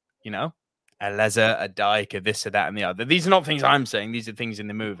called, a leather, a dyke, a this, or that, and the other. These are not things I'm saying. These are things in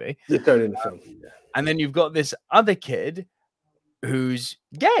the movie. They're going in the film. And then you've got this other kid who's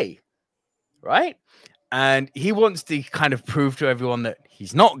gay. right? And he wants to kind of prove to everyone that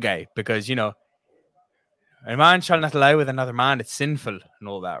he's not gay because, you know, a man shall not lie with another man. It's sinful and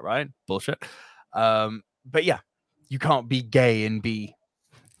all that, right? Bullshit. But yeah, you can't be gay and be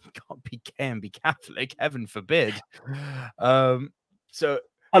Catholic. Heaven forbid. So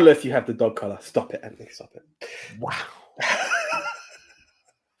unless you have the dog collar, stop it, Anthony. Stop it. Wow.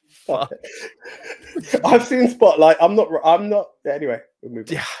 Stop it. I've seen Spotlight. I'm not. Anyway, we'll move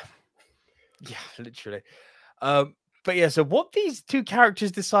on. Yeah, literally. But yeah, so what these two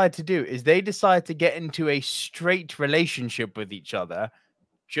characters decide to do is they decide to get into a straight relationship with each other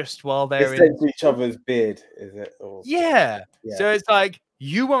just while they're in each other's beard, is it? Or... Yeah. So it's like,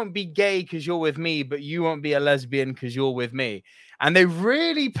 you won't be gay because you're with me, but you won't be a lesbian because you're with me. And they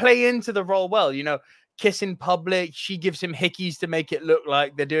really play into the role well. You know, kiss in public. She gives him hickeys to make it look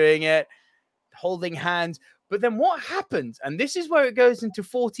like they're doing it, holding hands. But then what happens? And this is where it goes into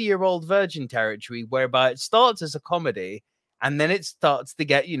 40-year-old virgin territory, whereby it starts as a comedy and then it starts to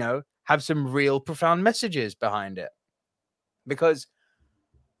get, you know, have some real profound messages behind it. Because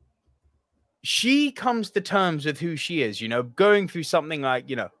she comes to terms with who she is, you know, going through something like,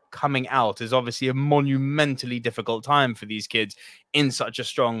 you know, coming out is obviously a monumentally difficult time for these kids in such a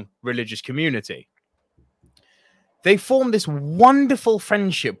strong religious community. They form this wonderful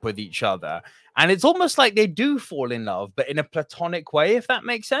friendship with each other. And it's almost like they do fall in love, but in a platonic way, if that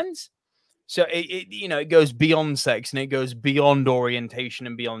makes sense. So it goes beyond sex and it goes beyond orientation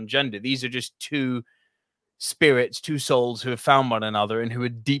and beyond gender. These are just two spirits, two souls who have found one another and who are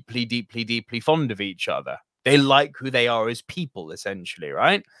deeply, deeply, deeply fond of each other. They like who they are as people, essentially,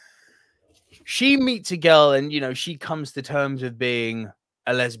 right? She meets a girl and, you know, she comes to terms with being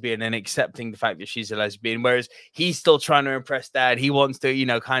a lesbian and accepting the fact that she's a lesbian, whereas he's still trying to impress dad. He wants to, you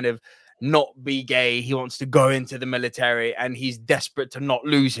know, kind of not be gay. He wants to go into the military and he's desperate to not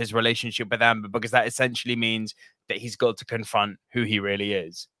lose his relationship with Amber because that essentially means that he's got to confront who he really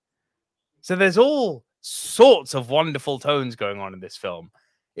is. So there's all sorts of wonderful tones going on in this film.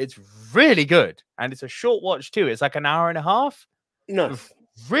 It's really good. And it's a short watch too. It's like an hour and a half. Nice.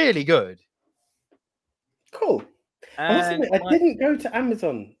 Really good. Cool. I didn't go to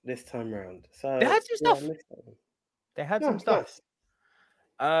Amazon this time around. So they had some stuff. They had some stuff.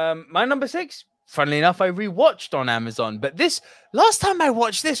 Nice. My number 6, funnily enough, I rewatched on Amazon. But this last time I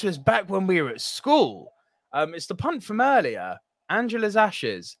watched this was back when we were at school. It's the punt from earlier, Angela's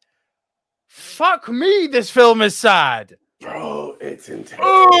Ashes. Fuck me, this film is sad. Bro, it's intense.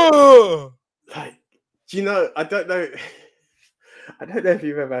 Oh! Like, do you know, I don't know if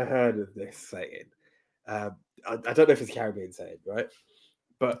you've ever heard of this saying. I don't know if it's a Caribbean saying, right?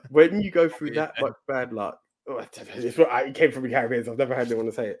 But when you go through that much bad luck, it came from the Caribbean, so I've never heard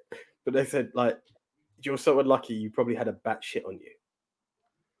anyone say it. But they said, like, you're so unlucky, you probably had a bat shit on you.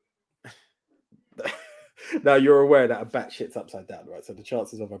 Now you're aware that a bat shit's upside down, right? So the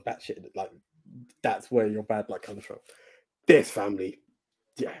chances of a bat shit, like, that's where your bad luck comes from. This family,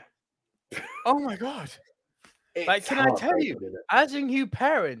 yeah. Oh my god! Like, can I tell you, as a new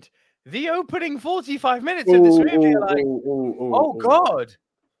parent, the opening 45 minutes of this movie, oh god,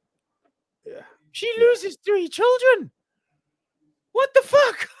 yeah, she loses 3 children. What the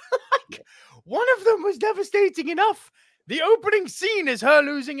fuck? Like, one of them was devastating enough. The opening scene is her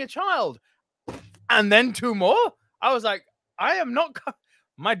losing a child. And then 2 more? I was like, I am not...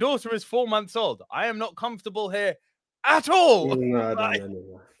 My daughter is 4 months old. I am not comfortable here at all. No.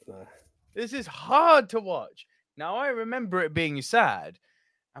 This is hard to watch. Now, I remember it being sad.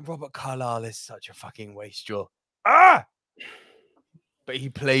 And Robert Carlyle is such a fucking wastrel. Ah! But he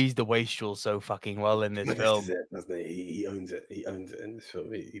plays the wastrel so fucking well in this film. This is it, doesn't he? He owns it. He owns it in this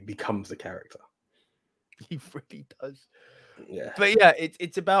film. He becomes the character. He really does. Yeah. But yeah,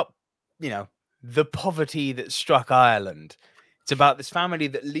 it's about, you know, the poverty that struck Ireland. It's about this family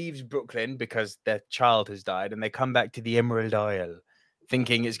that leaves Brooklyn because their child has died and they come back to the Emerald Isle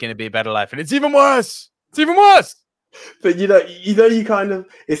thinking it's going to be a better life. And it's even worse. It's even worse. But you kind of,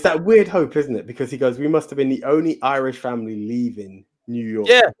 it's that weird hope, isn't it? Because he goes, we must have been the only Irish family leaving New York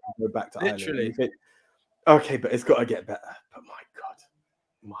to go back to literally. Ireland. Think, okay, but it's got to get better. But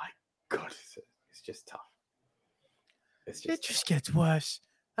my God, it's just tough. It just gets worse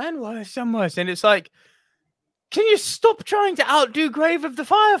and worse and worse. And it's like, can you stop trying to outdo Grave of the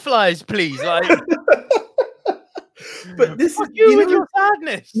Fireflies, please? Like, but this is your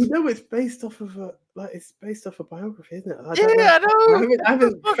sadness. You know, it's based off of a biography, isn't it? I know. I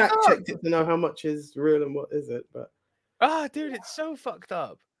haven't fact checked it to know how much is real and what isn't. But dude, it's so fucked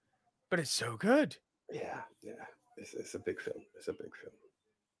up, but it's so good. Yeah. It's a big film.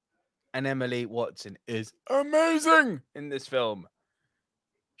 And Emily Watson is amazing in this film.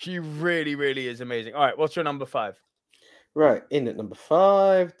 She really, really is amazing. All right, what's your number 5? Right, in at number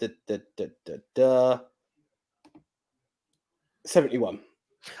 5. 71.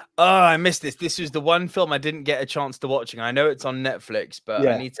 Oh, I missed this. This was the one film I didn't get a chance to watching. I know it's on Netflix, but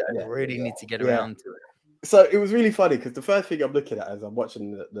I need to get around to it. So it was really funny because the first thing I'm looking at as I'm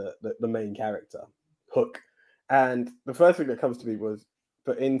watching the main character, Hook, and the first thing that comes to me was,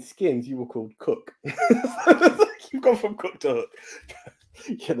 but in Skins you were called Cook. You've gone from Cook to Hook.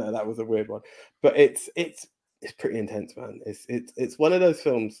 That was a weird one, but it's pretty intense, man. It's one of those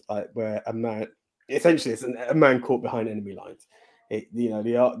films where a man, essentially, it's a man caught behind enemy lines.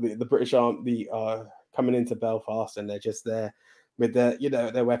 The British Army are coming into Belfast, and they're just there with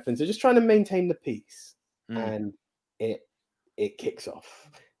their weapons. They're just trying to maintain the peace, and it kicks off.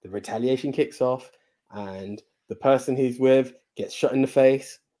 The retaliation kicks off, and the person he's with gets shot in the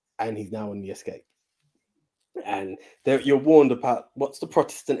face, and he's now on the escape. And you're warned about what's the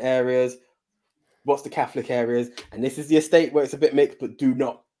Protestant areas, what's the Catholic areas, and this is the estate where it's a bit mixed, but do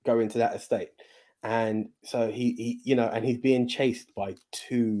not go into that estate. And so he and he's being chased by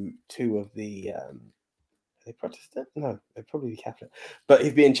two of the are they Protestant? No, they're probably Catholic. But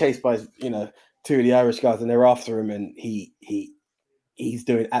he's being chased by two of the Irish guys, and they're after him, and he's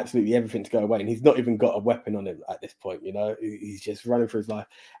doing absolutely everything to go away, and he's not even got a weapon on him at this point. He's just running for his life,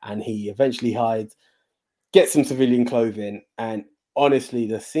 and he eventually hides, gets some civilian clothing, and honestly,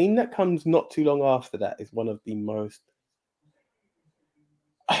 the scene that comes not too long after that is one of the most.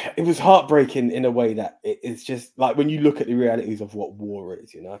 It was heartbreaking in a way that it's just like when you look at the realities of what war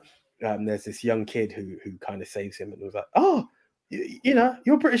is. There's this young kid who kind of saves him, and was like, "Oh,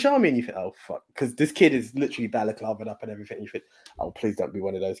 you're British Army," and you think, "Oh fuck," because this kid is literally balaclavaed up and everything. And you think, "Oh, please don't be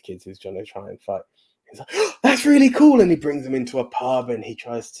one of those kids who's trying to try and fight." He's like, "Oh, that's really cool," and he brings him into a pub, and he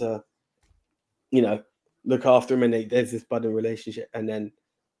tries to, look after him, and there's this budding relationship, and then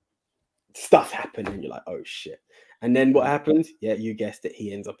stuff happens, and you're like, "Oh shit." And then what happens? Yeah, you guessed it.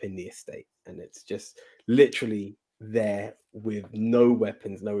 He ends up in the estate, and it's just literally there with no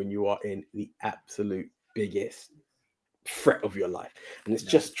weapons, knowing you are in the absolute biggest threat of your life, and it's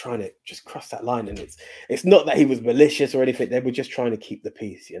just trying to just cross that line. And it's not that he was malicious or anything. They were just trying to keep the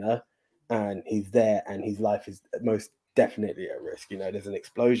peace, And he's there, and his life is most definitely at risk. There's an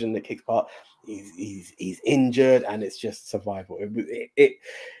explosion that kicks part. He's injured, and it's just survival.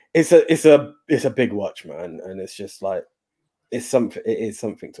 It's a big watch, man, and it's just like it is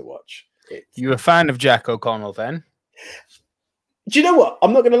something to watch. You a fan of Jack O'Connell then? Do you know what?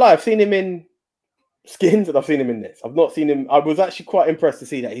 I'm not gonna lie. I've seen him in Skins, and I've seen him in this. I've not seen him. I was actually quite impressed to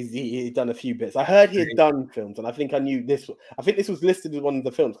see that he'd done a few bits. I heard he had done films, and I think I knew this. I think this was listed as one of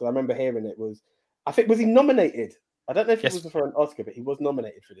the films because I remember hearing it was. I think was he nominated? I don't know if it was for an Oscar, but he was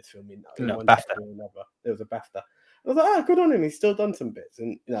nominated for this film. No, BAFTA. There was a BAFTA. I was like, good on him. He's still done some bits,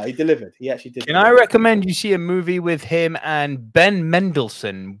 and he delivered. He actually did. Can I recommend you see a movie with him and Ben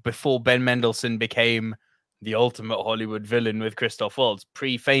Mendelsohn before Ben Mendelsohn became the ultimate Hollywood villain with Christoph Waltz,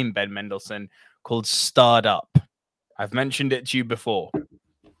 pre-fame Ben Mendelsohn, called Starred Up. I've mentioned it to you before.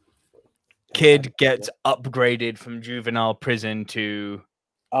 Kid gets upgraded from juvenile prison to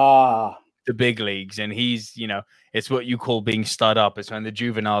the big leagues, and he's, it's what you call being starred up. It's when the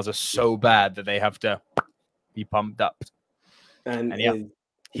juveniles are so bad that they have to be pumped up. And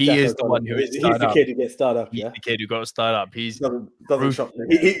he is the one who is he's the kid who gets starred up. He's the kid who got starred up. He's doesn't shock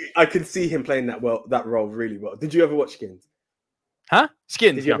me. I can see him playing that role really well. Did you ever watch Skins? Huh?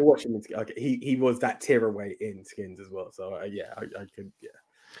 Skins. Did you ever watch him? Okay, he was that tier away in Skins as well. So I could. Yeah.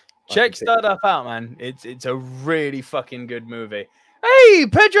 Check Starred Up out, man. It's a really fucking good movie. Hey,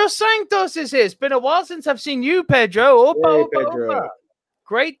 Pedro Santos is here. It's been a while since I've seen you, Pedro. Pedro.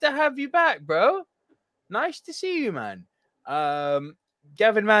 Great to have you back, bro. Nice to see you, man.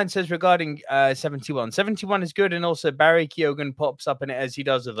 Gavin Mann says regarding 71. 71 is good, and also Barry Keoghan pops up in it as he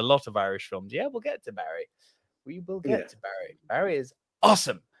does with a lot of Irish films. Yeah, we'll get to Barry. We will get to Barry. Barry is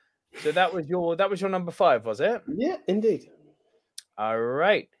awesome. So that was your number 5, was it? Yeah, indeed. All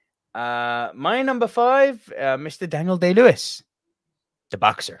right. My number 5, Mr. Daniel Day-Lewis, the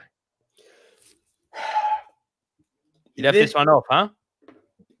boxer. You left this one off, huh?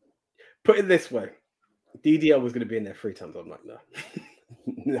 Put it this way. DDL was going to be in there 3 times. I'm like, no.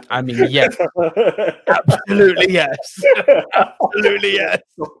 No. I mean, yes. Absolutely, yes. Absolutely, yes.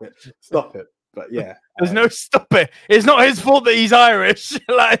 Stop it. But yeah. There's no stop it. It's not his fault that he's Irish.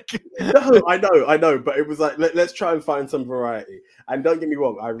 No, I know. But it was like, let's try and find some variety. And don't get me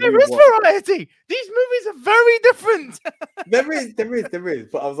wrong. There is variety. These movies are very different. There is.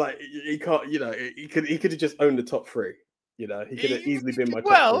 But I was like, he can't, he could have just owned the top 3. He could have easily been my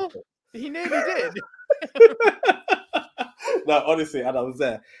top 3. He nearly did. No, honestly, and I was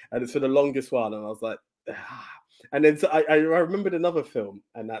there, and it's for the longest while, and I was like, ah. And then so I remembered another film,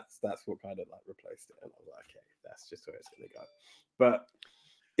 and that's what kind of like replaced it, and I was like, okay, that's just where it's gonna go. But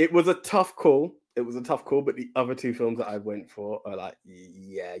it was a tough call. It was a tough call, but the other two films that I went for are like,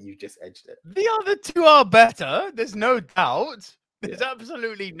 yeah, you just edged it. The other two are better. There's no doubt. There's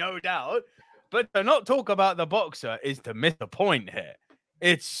absolutely no doubt. But to not talk about The Boxer is to miss a point here.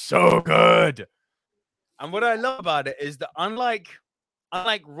 It's so good. And what I love about it is that unlike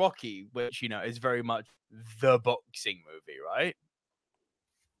Rocky, which, you know, is very much the boxing movie, right?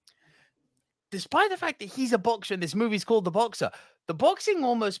 Despite the fact that he's a boxer and this movie's called The Boxer, the boxing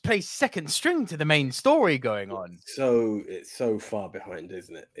almost plays second string to the main story going on. So it's so far behind,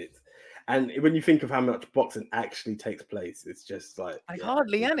 isn't it? And when you think of how much boxing actually takes place, it's just like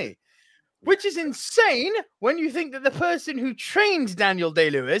hardly any. Which is insane when you think that the person who trained Daniel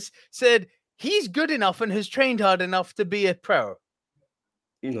Day-Lewis said he's good enough and has trained hard enough to be a pro.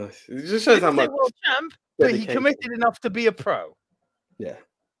 Nice. It just shows how much world champ, but he committed enough to be a pro. Yeah.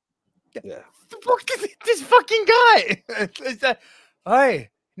 This fucking guy. It's like, hey,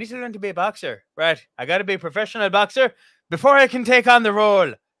 need to learn to be a boxer. Right. I got to be a professional boxer before I can take on the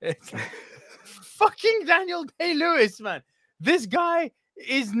role. It's fucking Daniel Day-Lewis, man. This guy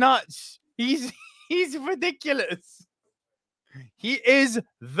is nuts. He's ridiculous. He is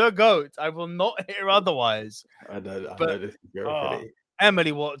the GOAT. I will not hear otherwise. I know this is pretty.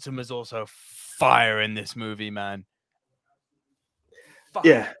 Emily Watson was also fire in this movie, man. Fuck.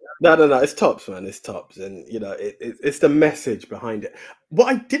 Yeah. No. It's tops, man. It's tops. And, you know, it's the message behind it. What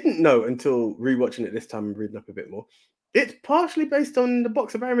I didn't know until rewatching it this time and reading up a bit more, it's partially based on the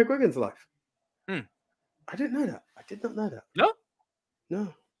boxer Barry McGuigan's life. I didn't know that. I did not know that.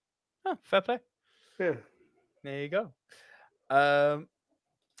 No. Oh, fair play. Yeah. There you go.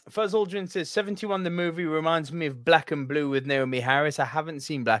 Fuzz Aldrin says 71 the movie reminds me of Black and Blue with Naomi Harris. I haven't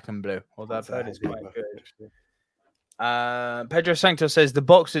seen Black and Blue, although I've heard it's quite good. Pedro Sancto says the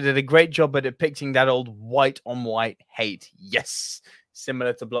Boxer did a great job at depicting that old white on white hate. Yes,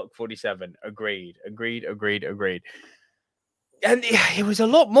 similar to Block 47. Agreed. And it was a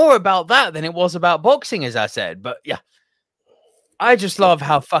lot more about that than it was about boxing, as I said. But yeah, I just love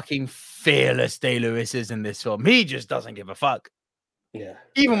how fucking fearless Day-Lewis is in this film. He just doesn't give a fuck. Yeah.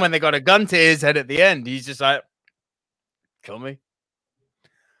 Even when they got a gun to his head at the end, he's just like, kill me.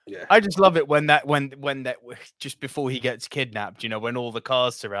 Yeah. I just love it when that just before he gets kidnapped, you know, when all the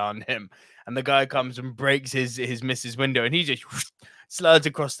cars surround him and the guy comes and breaks his missus window and he just slides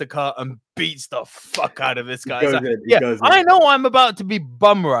across the car and beats the fuck out of this guy. I know I'm about to be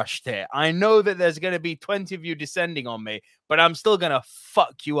bum rushed here. I know that there's going to be 20 of you descending on me, but I'm still going to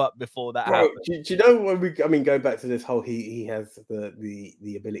fuck you up before that happens. Do you know when going back to this whole, he has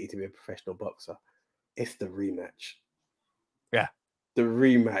the ability to be a professional boxer. It's the rematch. Yeah. The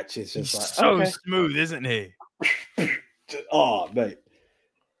rematch is just like so smooth, isn't he? Oh, mate.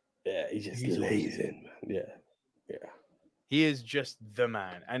 Yeah, he's lays in, man. Yeah. He is just the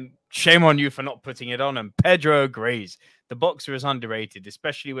man. And shame on you for not putting it on him. Pedro agrees. The Boxer is underrated,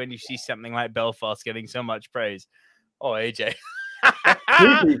 especially when you see something like Belfast getting so much praise. Oh, AJ.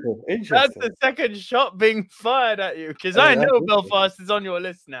 That's the second shot being fired at you, because I know Belfast is on your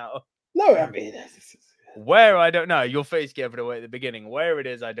list now. No, I mean... Where, I don't know. Your face gave it away at the beginning. Where it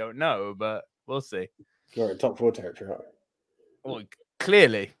is, I don't know, but we'll see. You're in top 4 territory, aren't you? Well,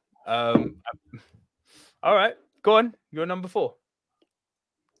 clearly. All right. Go on. You're number 4.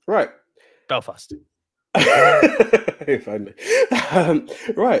 Right. Belfast. If only.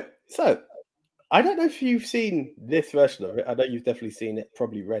 Right. So, I don't know if you've seen this version of it. I know you've definitely seen it,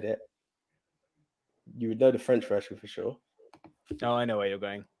 probably read it. You would know the French version for sure. Oh, I know where you're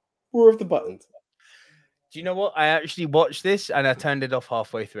going. War of the Buttons. Do you know what? I actually watched this and I turned it off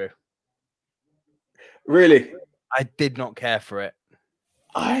halfway through. Really? I did not care for it.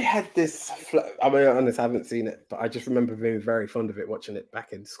 I had this... I'll be honest, I haven't seen it, but I just remember being very fond of it, watching it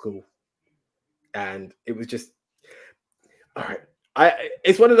back in school. And it was just... All right.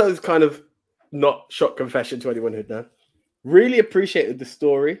 It's one of those kind of not shock confession to anyone who'd known. Really appreciated the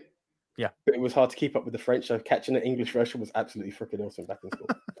story. Yeah. But it was hard to keep up with the French, so catching an English version was absolutely freaking awesome back in school.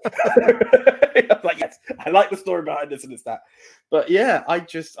 I was like, yes, I like the story behind this and it's that. But yeah, I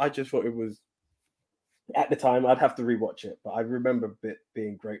just thought it was, at the time, I'd have to rewatch it, but I remember it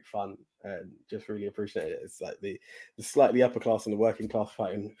being great fun and just really appreciated it. It's like the slightly upper class and the working class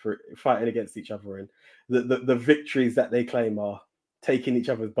fighting against each other, and the victories that they claim are taking each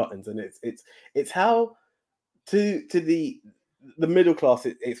other's buttons, and it's how to the middle class,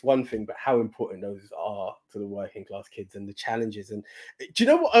 it's one thing, but how important those are to the working class kids and the challenges. And do you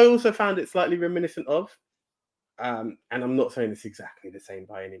know what I also found it slightly reminiscent of? And I'm not saying it's exactly the same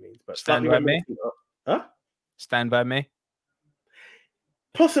by any means, but Stand By Me? Huh? Stand By Me?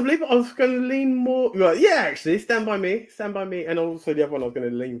 Possibly, but I was going to lean more. Well, yeah, actually, Stand By Me, and also the other one I was going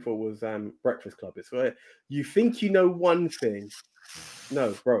to lean for was Breakfast Club. It's where you think you know one thing.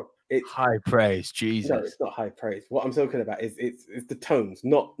 No, bro, it's high praise. Jesus, no, it's not high praise. What I'm talking about is it's the tones,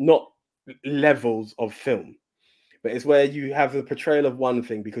 not levels of film, but it's where you have the portrayal of one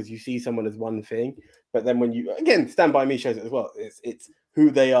thing because you see someone as one thing, but then when you again Stand By Me shows it as well. It's who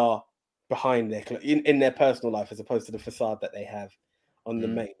they are behind their in their personal life as opposed to the facade that they have on the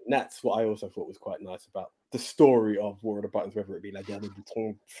main. And that's what I also thought was quite nice about the story of War of the Buttons, whether it be like a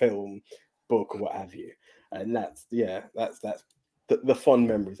film, book, or what have you. And that's the fond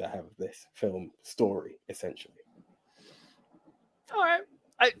memories I have of this film story, essentially. All right.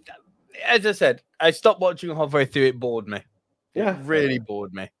 As I said, I stopped watching halfway through. It bored me. Yeah, it really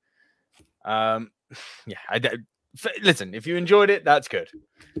bored me. Listen, if you enjoyed it, that's good.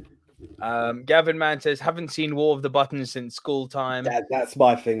 Gavin Mann says, haven't seen War of the Buttons since school time. That's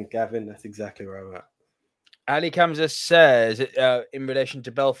my thing, Gavin. That's exactly where I'm at. Ali Kamza says, in relation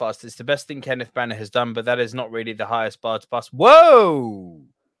to Belfast, it's the best thing Kenneth Branagh has done, but that is not really the highest bar to pass. Whoa!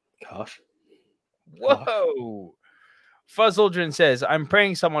 Gosh. Whoa! Fuzz Aldrin says, I'm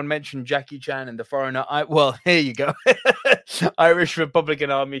praying someone mentioned Jackie Chan and The Foreigner. Well, here you go. Irish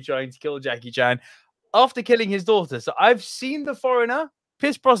Republican Army trying to kill Jackie Chan after killing his daughter. So I've seen The Foreigner.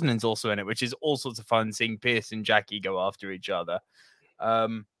 Pierce Brosnan's also in it, which is all sorts of fun seeing Pierce and Jackie go after each other.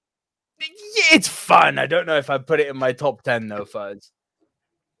 It's fun. I don't know if I put it in my top 10 though, Fuzz.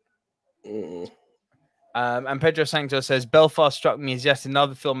 And Pedro Sancto says, Belfast struck me as yet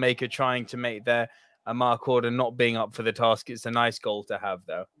another filmmaker trying to make their mark order, not being up for the task. It's a nice goal to have,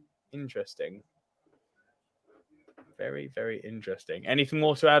 though. Interesting. Very, very interesting. Anything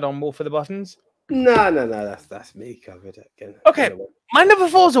more to add on War for the Buttons? No. That's me covered again. Okay, my number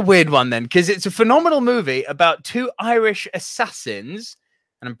 4 is a weird one then, because it's a phenomenal movie about 2 Irish assassins,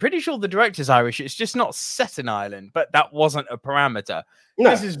 and I'm pretty sure the director's Irish. It's just not set in Ireland, but that wasn't a parameter.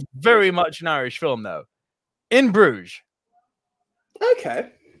 No. This is very much an Irish film, though. In Bruges. Okay.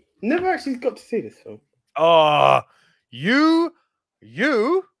 Never actually got to see this film. Oh, you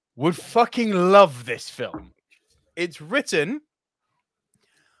would fucking love this film. It's written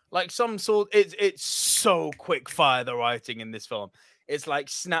like some sort. It's so quick fire, the writing in this film. It's like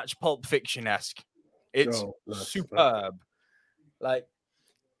Snatch Pulp Fiction-esque. It's superb. Like,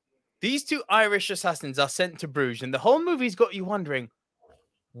 these 2 Irish assassins are sent to Bruges, and the whole movie's got you wondering,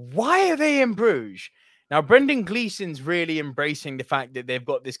 why are they in Bruges? Now, Brendan Gleeson's really embracing the fact that they've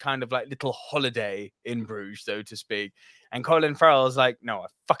got this kind of like little holiday in Bruges, so to speak. And Colin Farrell's like, no, I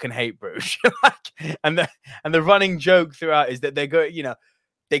fucking hate Bruges. and the running joke throughout is that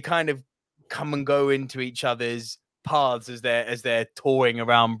they kind of come and go into each other's paths as they're touring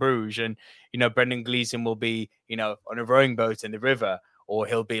around Bruges. And, Brendan Gleeson will be, on a rowing boat in the river, or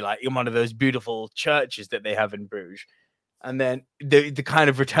he'll be like in one of those beautiful churches that they have in Bruges. And then the kind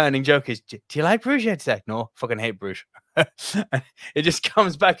of returning joke is, do you like Bruges? It's like, no, fucking hate Bruges. It just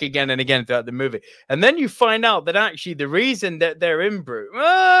comes back again and again throughout the movie. And then you find out that actually the reason that they're in Bruges,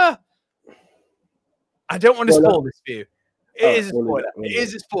 I don't want to spoil this for you. It is a spoiler. It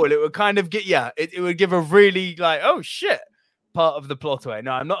is a spoiler. It would kind of it would give a really like, oh shit, part of the plot away.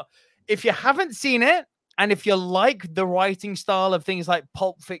 No, I'm not. If you haven't seen it, and if you like the writing style of things like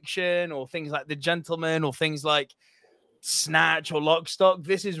Pulp Fiction or things like The Gentleman or things like Snatch or Lock, Stock,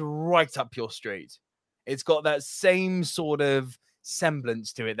 this is right up your street. It's got that same sort of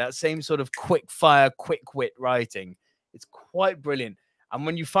semblance to it, that same sort of quick fire, quick wit writing. It's quite brilliant. And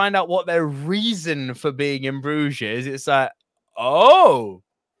when you find out what their reason for being in Bruges is, it's like, oh,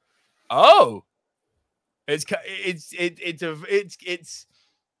 it's kind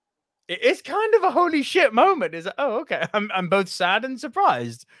of a holy shit moment. It's like, oh, okay. I'm both sad and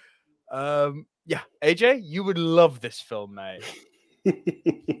surprised. Yeah, AJ, you would love this film, mate.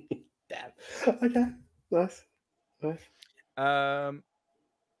 Damn. Okay, nice.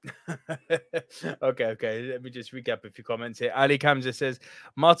 Okay. Let me just recap a few comments here. Ali Kamza says,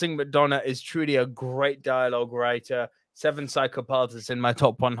 Martin McDonagh is truly a great dialogue writer. 7 Psychopaths is in my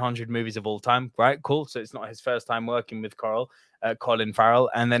top 100 movies of all time. Right, cool. So it's not his first time working with Colin Farrell.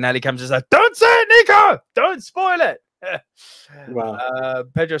 And then Ali Kamza says, don't say it, Nico! Don't spoil it! Wow.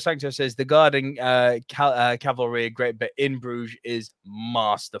 Pedro Sancto says, the Guard and Cavalry are great, but In Bruges is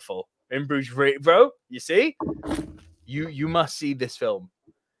masterful. In Bruges, bro, you see? You must see this film.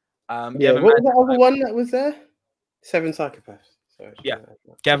 What was the other one that was there? 7 Psychopaths. Sorry, yeah.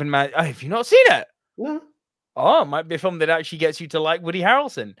 Gavin Mann. Have you not seen it? No. Oh, it might be a film that actually gets you to like Woody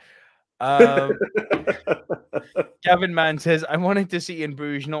Harrelson. Gavin Mann says, I wanted to see In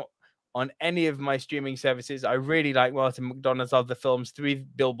Bruges, not on any of my streaming services. I really like Martin McDonagh's other films, 3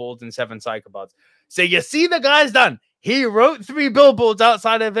 Billboards and 7 Psychopaths. So you see the guy's done. He wrote 3 Billboards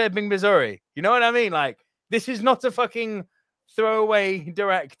outside of Ebbing, Missouri. You know what I mean? Like, this is not a fucking throwaway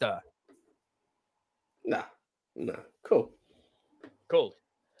director. No. Cool.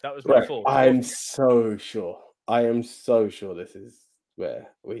 That was my fault. I'm so sure. I am so sure this is where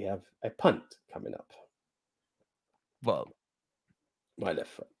we have a punt coming up. Well, My left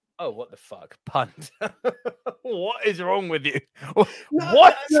foot. oh, what the fuck? Punt. What is wrong with you? No,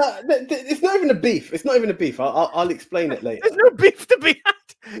 What? No, it's not even a beef. It's not even a beef. I'll explain it later. There's no beef to be had.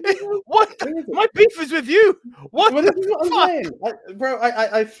 What? My beef is with you. What? Well, this is what fuck? I'm saying.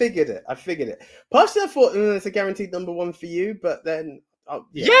 I figured it. Partially, I thought it's a guaranteed number 1 for you, but then... Oh,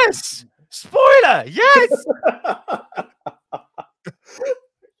 yeah. Yes! Spoiler! Yes!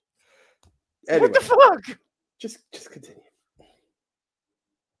 Anyway, What the fuck? just continue.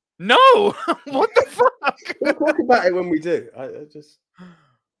 No! What the fuck? We'll talk about it when we do. I just...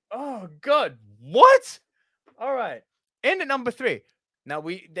 Oh, God. What? All right. In at number 3. Now,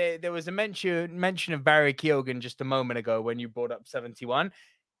 there was a mention of Barry Keoghan just a moment ago when you brought up 71.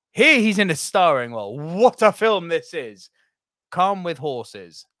 Here he's in a starring role. What a film this is. Calm with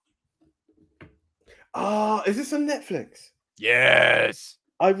Horses. Is this on Netflix? Yes.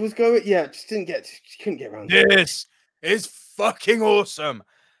 I was going... Yeah, just couldn't get around to it. This is fucking awesome.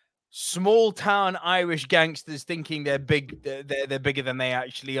 Small town Irish gangsters thinking they're big, they're bigger than they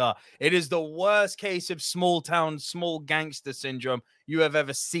actually are. It is the worst case of small town, small gangster syndrome you have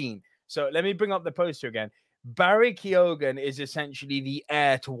ever seen. So let me bring up the poster again. Barry Keoghan is essentially the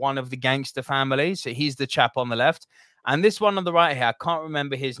heir to one of the gangster families. So he's the chap on the left. And this one on the right here, I can't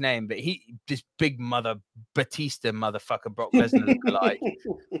remember his name, but this big Batista motherfucker, Brock Lesnar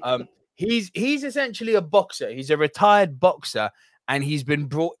lookalike. He's essentially a boxer. He's a retired boxer. And he's been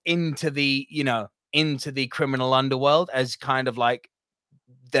brought into the criminal underworld as kind of like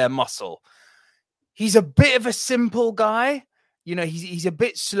their muscle. He's a bit of a simple guy. You know, he's a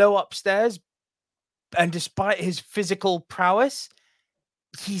bit slow upstairs. And despite his physical prowess,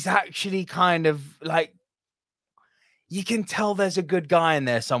 he's actually kind of like, you can tell there's a good guy in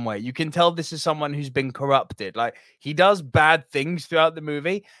there somewhere. You can tell this is someone who's been corrupted. Like, he does bad things throughout the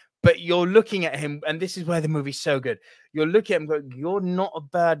movie. But you're looking at him, and this is where the movie's so good. You're looking at him going, you're not a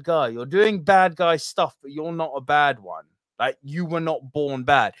bad guy. You're doing bad guy stuff, but you're not a bad one. Like, you were not born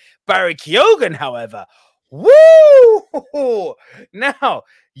bad. Barry Keoghan, however, woo! Now,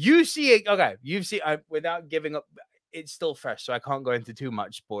 you see it. Okay, you see, without giving up, it's still fresh, so I can't go into too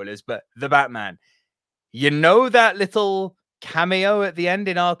much spoilers, but The Batman. You know that little cameo at the end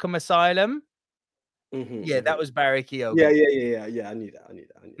in Arkham Asylum? Yeah, that was Barry Keoghan. Yeah. I knew that.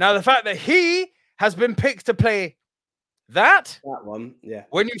 Now, the fact that he has been picked to play that one, yeah.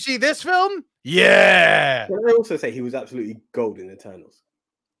 When you see this film, yeah. Can I also say he was absolutely gold in Eternals?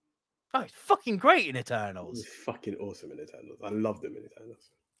 Oh, he's fucking great in He Eternals. was fucking awesome in Eternals. I loved him in Eternals.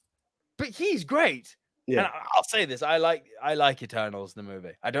 But he's great. Yeah. And I'll say this: I like Eternals, the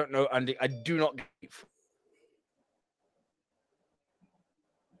movie. I don't know, Andy. I do not.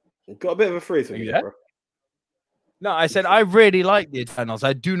 Got a bit of a freeze with you, bro. No, I said I really like the Eternals.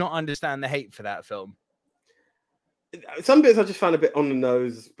 I do not understand the hate for that film. Some bits I just found a bit on the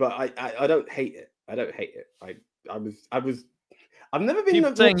nose, but I don't hate it. I don't hate it. I've never been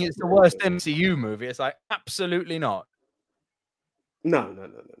People saying it's the worst MCU movie. It's like, absolutely not. No.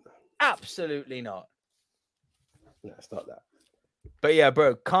 Absolutely not. No, it's not that. But yeah,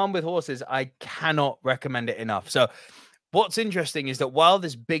 bro, Calm with Horses, I cannot recommend it enough. So what's interesting is that while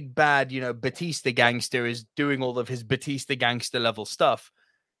this big bad, Batista gangster is doing all of his Batista gangster level stuff,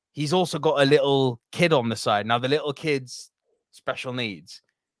 he's also got a little kid on the side. Now, the little kid's special needs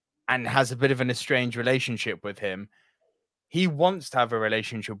and has a bit of an estranged relationship with him. He wants to have a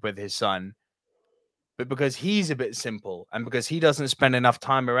relationship with his son, but because he's a bit simple and because he doesn't spend enough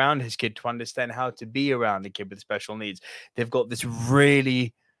time around his kid to understand how to be around a kid with special needs, they've got this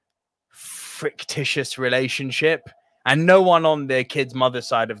really fictitious relationship. And no one on their kid's mother's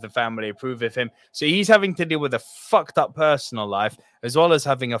side of the family approve of him. So he's having to deal with a fucked up personal life as well as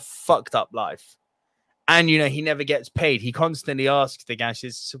having a fucked up life. And, he never gets paid. He constantly asks the guy,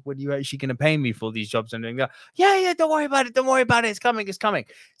 says, so when are you actually going to pay me for these jobs? And doing that? Yeah, don't worry about it. Don't worry about it. It's coming.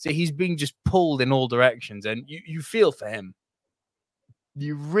 So he's being just pulled in all directions. And you feel for him.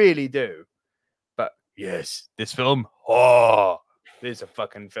 You really do. But yes, this film, this is a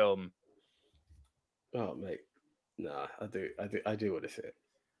fucking film. Oh, mate. No, I do want to see it.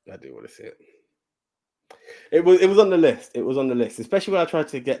 I do want to see it. It was on the list. It was on the list, especially when I tried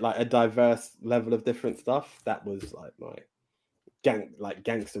to get like a diverse level of different stuff. That was like my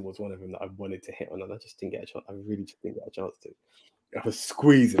Gangster was one of them that I wanted to hit on, and I just didn't get a chance. I really just didn't get a chance to. I was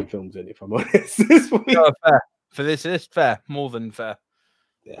squeezing films in, if I'm honest. This week. No, fair. For this list, fair. More than fair.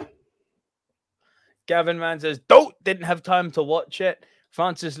 Yeah. Gavin Man says, didn't have time to watch it.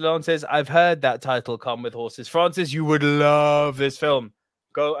 Francis Lone says, I've heard that title, Come With Horses. Francis, you would love this film.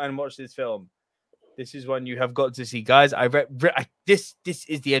 Go and watch this film. This is one you have got to see. Guys, this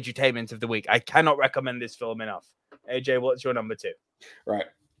is the edutainment of the week. I cannot recommend this film enough. AJ, what's your number 2? Right.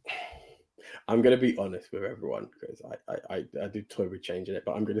 I'm going to be honest with everyone because I do toy with changing it,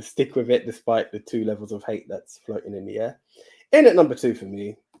 but I'm going to stick with it despite the 2 levels of hate that's floating in the air. In at number 2 for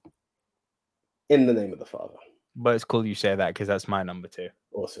me, In the Name of the Father. But it's cool you say that because that's my number 2.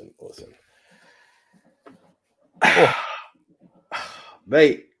 Awesome. Oh.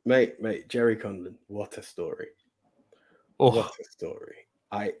 Mate, Jerry Conlon, what a story. Oh. What a story.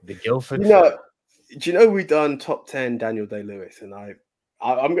 The Guildford. Do you know we done top 10 Daniel Day-Lewis, and I'm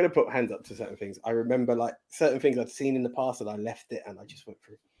going to put hands up to certain things. I remember like certain things I'd seen in the past and I left it and I just went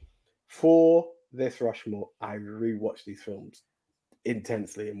through. For this Rushmore, I rewatched these films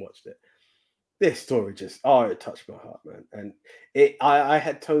intensely and watched it. This story just, it touched my heart, man. And I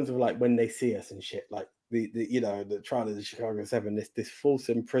had tones of like When They See Us and shit, like the trial of the Chicago 7, this false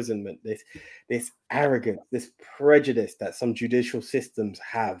imprisonment, this arrogance, this prejudice that some judicial systems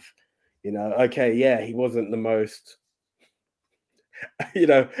have. Okay, yeah, he wasn't the most,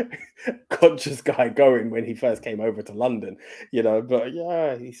 conscious guy going when he first came over to London, but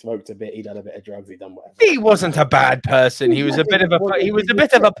yeah, he smoked a bit, he done a bit of drugs, he done whatever. He wasn't a bad person. He was a bit of a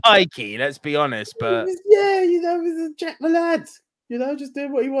pikey, let's be honest. But he was a Jack the Lad, just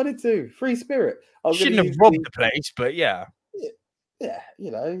doing what he wanted to. Free spirit. Shouldn't have robbed the place, but yeah. Yeah, he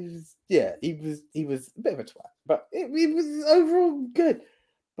was a bit of a twat, but he was overall good.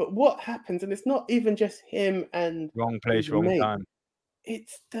 But what happens, and it's not even just him and wrong place, wrong time.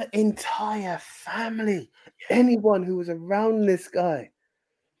 It's the entire family. Anyone who was around this guy.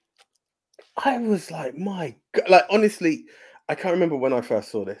 I was like, my God. Like, honestly, I can't remember when I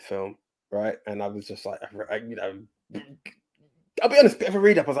first saw this film, right? And I was just like, I'll be honest, bit of a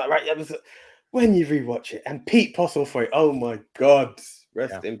read up. I was like, right, when you rewatch it, and Pete Postlethwaite, oh my God,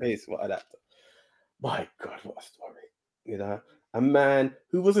 rest in peace. What an actor. My God, what a story. A man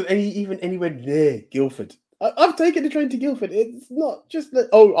who wasn't even anywhere near Guildford. I've taken the train to Guildford. It's not just that,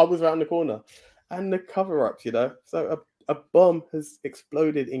 I was around the corner. And the cover-ups, So a bomb has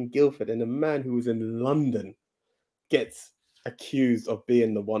exploded in Guildford, and a man who was in London gets accused of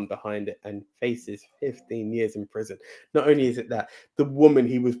being the one behind it and faces 15 years in prison. Not only is it that, the woman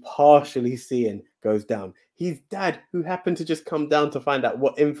he was partially seeing goes down. His dad, who happened to just come down to find out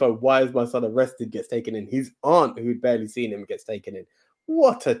what info, why is my son arrested, gets taken in. His aunt, who'd barely seen him, gets taken in.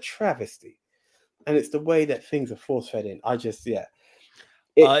 What a travesty. And it's the way that things are force-fed in. It's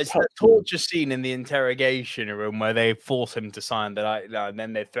the torture scene in the interrogation room where they force him to sign that, and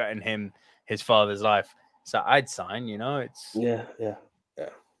then they threaten him, his father's life. So I'd sign, it's yeah.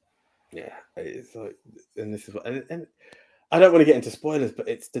 It's like, and this is what, and I don't want to get into spoilers, but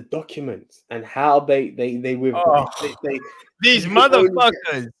it's the documents and how they these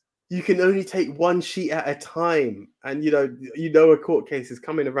motherfuckers. You can only take one sheet at a time, and a court case is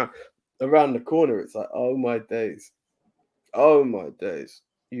coming around the corner. It's like, oh my days,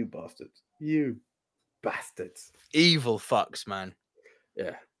 you bastards, evil fucks, man.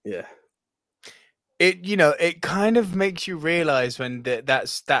 Yeah. It kind of makes you realize when that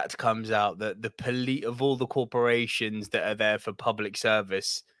stat comes out that the police, of all the corporations that are there for public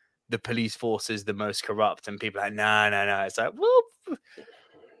service, the police force is the most corrupt, and people are like, no. It's like, well,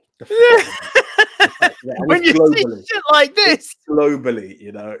 when you see shit like this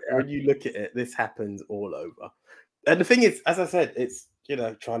globally, when you look at it, this happens all over. And the thing is, as I said, it's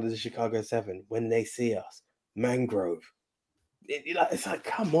Trial of the Chicago 7, When They See Us, Mangrove. It's like,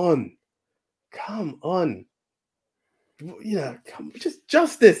 come on. Just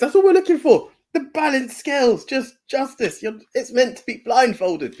justice. That's what we're looking for. The balanced scales, just justice. It's meant to be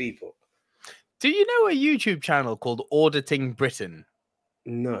blindfolded, people. Do you know a YouTube channel called Auditing Britain?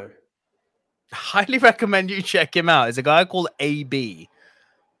 No. Highly recommend you check him out. There's a guy called AB,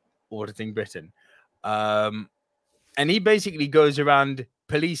 Auditing Britain. And he basically goes around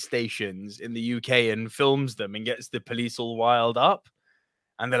police stations in the UK and films them and gets the police all wild up.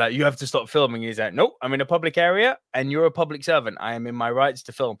 And they're like, you have to stop filming. He's like, nope, I'm in a public area and you're a public servant. I am in my rights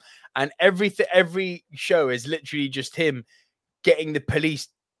to film. And every show is literally just him getting the police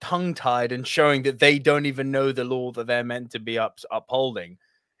tongue-tied and showing that they don't even know the law that they're meant to be upholding.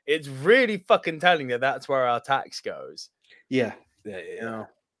 it's really fucking telling that that's where our tax goes. Yeah. Yeah.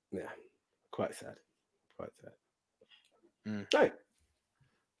 Yeah. Quite sad. Quite sad. Mm. Right.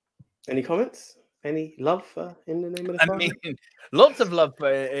 Any comments? Any love in the name of the Father? I mean, lots of love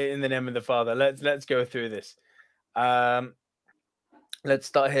in the name of the Father. Let's go through this. Let's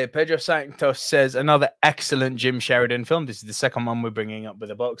start here. Pedro Santos says another excellent Jim Sheridan film. This is the second one we're bringing up with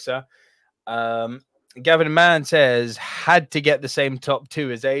a boxer. Gavin Mann says had to get the same top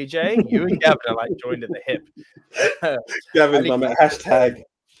 2 as AJ. You and Gavin are like joined at the hip. Gavin's my man. Hashtag.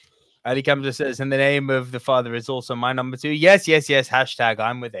 Ali Kamsa says, in the name of the Father is also my number 2. Yes. Hashtag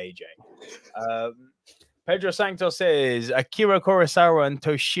I'm with AJ. Pedro Santos says Akira Kurosawa and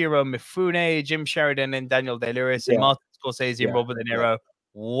Toshiro Mifune, Jim Sheridan and Daniel Day-Lewis, and Martin Scorsese and Robert De Niro.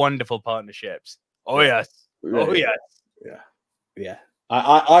 Wonderful partnerships. Oh, yes. Oh, yes. Yeah.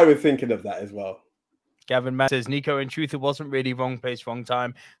 I was thinking of that as well. Gavin Mann says, Nico, in truth, it wasn't really wrong place, wrong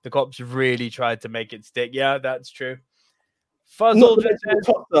time. The cops really tried to make it stick. Yeah, that's true. Fuzz Aldrin says,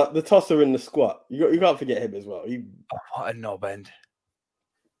 the tosser in the squat. You can't forget him as well. What a knob end.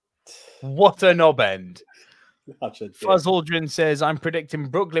 What a knob end. Fuzz Aldrin says, I'm predicting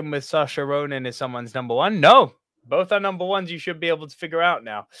Brooklyn with Saoirse Ronan is someone's number 1. No, both are number 1s. You should be able to figure out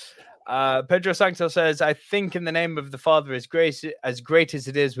now. Pedro Santos says, I think in the name of the Father is grace, as great as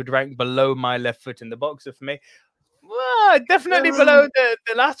it is, would rank below my left foot in the boxer for me. Well, definitely below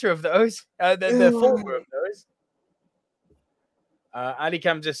the latter of those, the former of those. Ali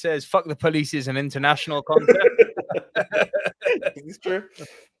Cam just says, fuck the police is an international concept. This is true.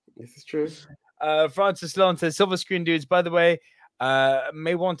 This is true. Francis Lon says, Silver Screen Dudes, by the way,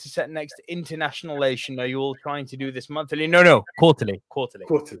 may want to set next to International Nation. Are you all trying to do this monthly? No, quarterly,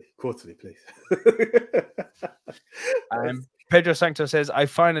 please. Pedro Sancto says, I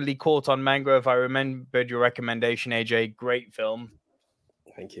finally caught on Mangrove. I remembered your recommendation, AJ. Great film.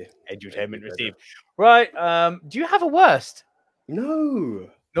 Thank you. Edutainment received. Right. Do you have a worst? No.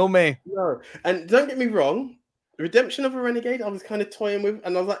 No, me. No. And don't get me wrong, Redemption of a Renegade, I was kind of toying with,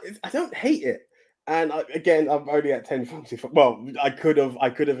 and I was like, I don't hate it. And I'm only at 10 films. Well, I could have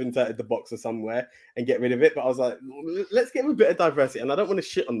inserted the boxer somewhere and get rid of it, but I was like, let's get a bit of diversity. And I don't want to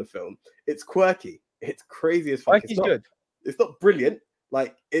shit on the film. It's quirky. It's crazy as fuck. It's good. It's not brilliant.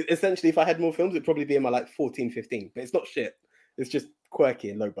 Like, essentially, if I had more films, it'd probably be in my 14, 15. But it's not shit. It's just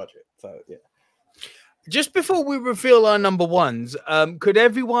quirky and low budget. So yeah. Just before we reveal our number 1s, could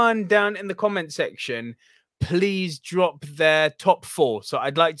everyone down in the comment section please drop their top 4? So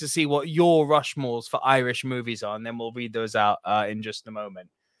I'd like to see what your Rushmores for Irish movies are, and then we'll read those out in just a moment.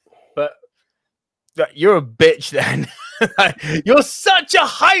 But you're a bitch then. You're such a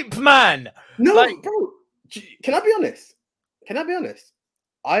hype man. No, bro. Can I be honest?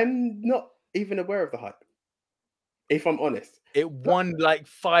 I'm not even aware of the hype. If I'm honest. It won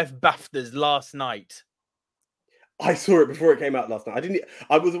 5 BAFTAs last night. I saw it before it came out last night.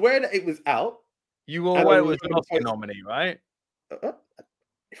 I was aware that it was out. You were aware it was an Oscar nominee, right?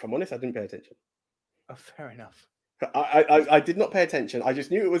 If I'm honest, I didn't pay attention. Oh, fair enough. I did not pay attention. I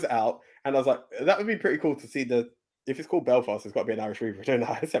just knew it was out, and I was like, that would be pretty cool to see if it's called Belfast, it's got to be an Irish movie. I don't know.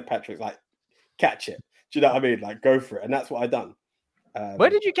 I said Patrick's catch it. Do you know what I mean? Go for it. And that's what I done.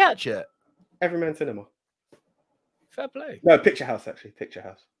 Where did you catch it? Everyman Cinema. Fair play. No, Picture House, actually. Picture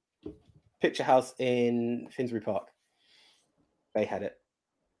House in Finsbury Park. They had it.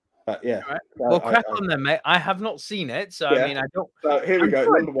 But yeah. Right. Well, crack on then, mate. I have not seen it. So, I mean, I don't. So here we go.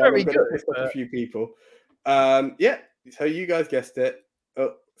 Sure number 1. I'm going to piss off but... a few people. Yeah. So you guys guessed it.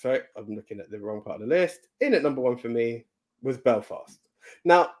 Oh, sorry. I'm looking at the wrong part of the list. In at number 1 for me was Belfast.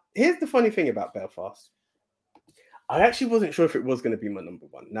 Now, here's the funny thing about Belfast. I actually wasn't sure if it was going to be my number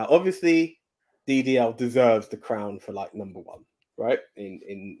 1. Now, obviously, DDL deserves the crown for number 1, right?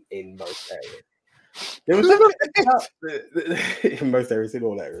 In most areas. There was something in most areas, in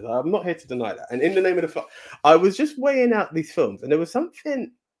all areas. I'm not here to deny that. And in the name of the I was just weighing out these films, and there was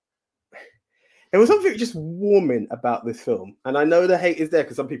something just warming about this film. And I know the hate is there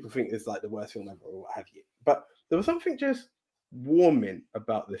because some people think it's the worst film ever or what have you. But there was something just warming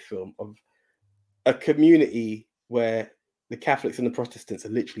about this film of a community where the Catholics and the Protestants are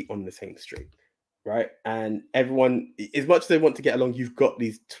literally on the same street, right? And everyone, as much as they want to get along, you've got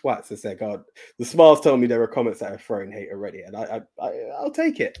these twats that say, God, the Smiles tell me there are comments that are throwing hate already, and I'll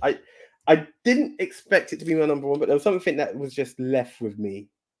take it. I didn't expect it to be my number 1, but there was something that was just left with me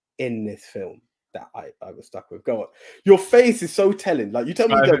in this film that I was stuck with. Go on. Your face is so telling. You tell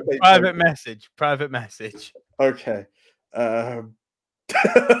me private message. Okay.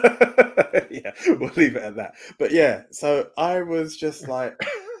 Yeah, we'll leave it at that. But yeah, so I was just there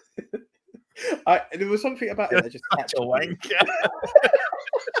was something about it that just such a wanker.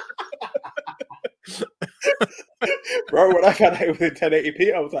 Bro, when I found out it was in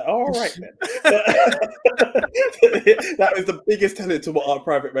 1080p, I was like, oh, all right then. That was the biggest tenet to what our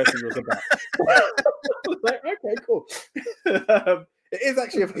private message was about. I was like, okay, cool. It is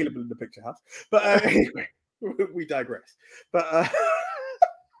actually available in the picture house. But anyway, we digress. But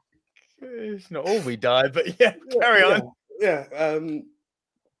it's not all we die, but yeah, carry on. Yeah.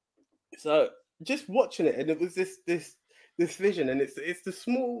 So just watching it, and it was this vision, and it's the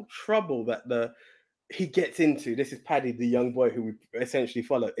small trouble that he gets into. This is Paddy, the young boy who we essentially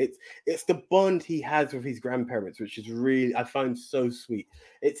follow. It's the bond he has with his grandparents, which is really, I find so sweet.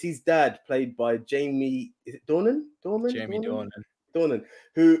 It's his dad, played by Jamie. Is it Dornan? Jamie Dornan. Dornan,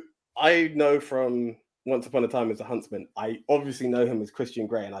 who I know from Once Upon a Time as a Huntsman. I obviously know him as Christian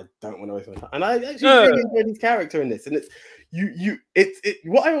Grey, and I don't want to waste my time. And I actually really enjoyed his character in this. And it's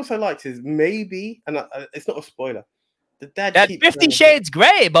what I also liked is maybe, and it's not a spoiler. The dad keeps 50 Shades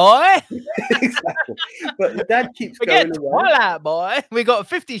Grey, boy. Exactly. But the dad keeps Forget going away. Twilight, boy. We got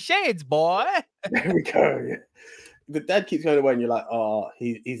 50 Shades, boy. There we go. Yeah. The dad keeps going away, and you're like, oh,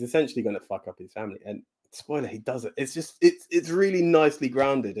 he's essentially going to fuck up his family. And spoiler, he doesn't. It's just it's really nicely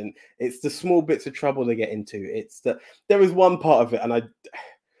grounded, and it's the small bits of trouble they get into. It's that there is one part of it, and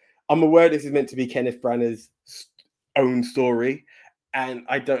I'm aware this is meant to be Kenneth Branagh's own story, and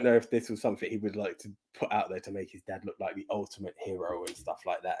I don't know if this was something he would like to put out there to make his dad look like the ultimate hero and stuff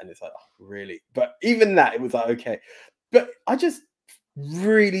like that. And it's like, oh, really? But even that, it was like, okay. But I just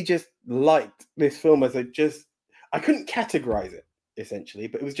really just liked this film as I couldn't categorize it essentially,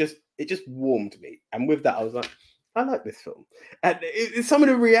 but it just warmed me. And with that, I was like, I like this film. And it's some of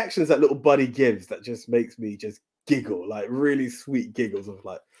the reactions that little buddy gives that just makes me just giggle, like really sweet giggles of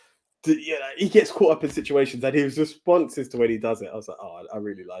like, you know, he gets caught up in situations and his responses to when he does it, I was like, oh, I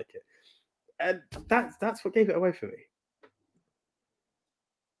really like it. And that's what gave it away for me.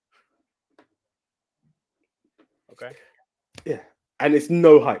 Okay. Yeah. And it's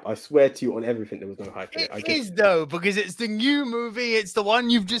no hype. I swear to you on everything, there was no hype. It is though, because it's the new movie. It's the one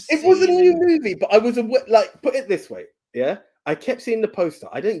you've just It seen. was a new movie, but I was like, put it this way, yeah? I kept seeing the poster.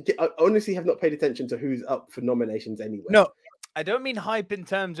 I honestly have not paid attention to who's up for nominations anyway. No, I don't mean hype in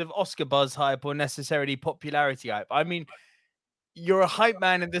terms of Oscar buzz hype or necessarily popularity hype. I mean, you're a hype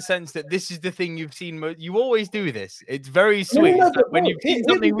man in the sense that this is the thing you've seen. You always do this. It's very sweet. No, it's like when you've seen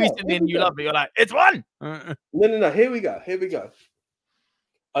something recently and you love it, you're like, it's one. No. Here we go.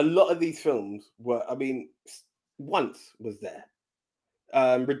 A lot of these films were, I mean, Once was there.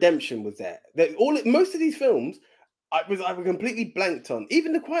 Redemption was there. Most of these films, I was completely blanked on.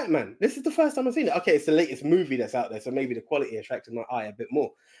 Even The Quiet Man. This is the first time I've seen it. Okay, it's the latest movie that's out there, so maybe the quality attracted my eye a bit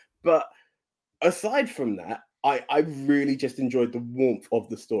more. But aside from that, I really just enjoyed the warmth of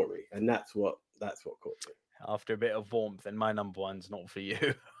the story, and that's what caught me. After a bit of warmth, and my number one's not for you.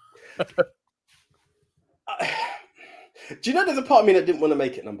 Do you know there's a part of me that didn't want to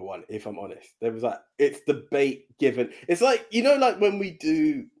make it number one, if I'm honest? There was like, it's the bait given. It's like, you know, like when we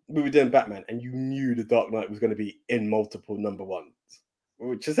were doing Batman and you knew The Dark Knight was going to be in multiple number ones,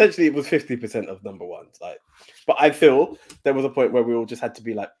 which essentially it was 50% of number ones. Like, but I feel there was a point where we all just had to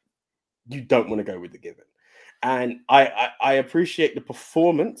be like, you don't want to go with the given. And I appreciate the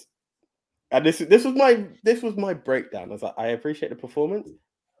performance. And this was my breakdown. I was like, I appreciate the performance.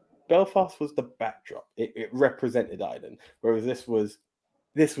 Belfast was the backdrop. It represented Ireland, whereas this was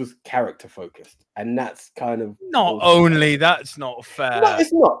character focused, and that's kind of that's not fair. No,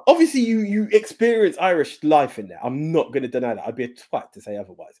 it's not. Obviously, you experience Irish life in there. I'm not going to deny that. I'd be a twat to say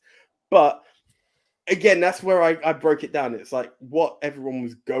otherwise. But again, that's where I broke it down. It's like what everyone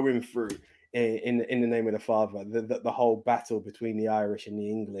was going through in the name of the Father. The whole battle between the Irish and the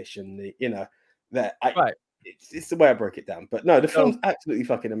English, and right. It's the way I broke it down. But no, the film's absolutely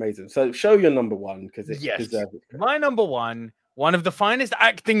fucking amazing. So show your number one, because it deserves it. My number one of the finest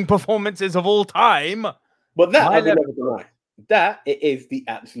acting performances of all time. But that I will never deny. That it is the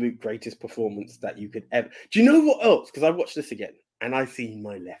absolute greatest performance that you could ever. Do you know what else? Because I watched this again and I seen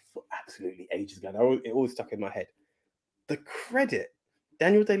my left foot absolutely ages ago. It always stuck in my head. The credit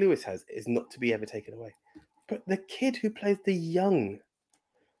Daniel Day-Lewis has is not to be ever taken away. But the kid who plays the young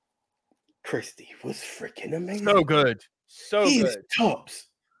Christie was freaking amazing. So good. He was tops.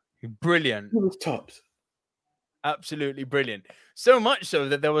 Brilliant. He was tops. Absolutely brilliant. So much so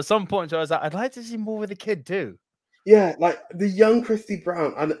that there were some points where I was like, I'd like to see more with the kid too. Yeah, like the young Christie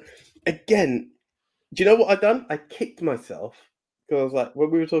Brown. And again, do you know what I've done? I kicked myself because I was like, when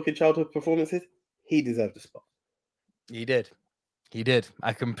we were talking childhood performances, he deserved a spot. He did.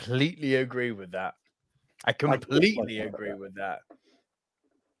 I completely agree with that.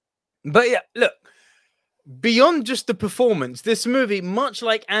 But yeah, look, beyond just the performance, this movie, much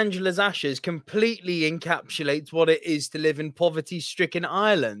like Angela's Ashes, completely encapsulates what it is to live in poverty-stricken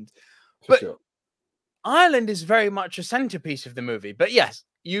Ireland. For But sure. Ireland is very much a centerpiece of the movie. But yes,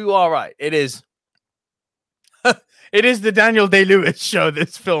 you are right. It is. It is the Daniel Day-Lewis show,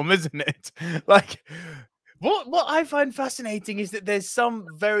 this film, isn't it? Like, what I find fascinating is that there's some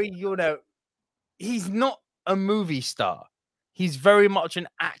very, he's not a movie star. He's very much an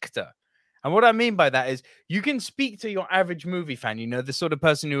actor. And what I mean by that is you can speak to your average movie fan, the sort of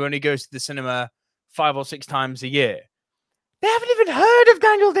person who only goes to the cinema 5 or 6 times a year. They haven't even heard of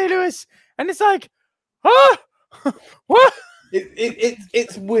Daniel Day-Lewis. And it's like, what?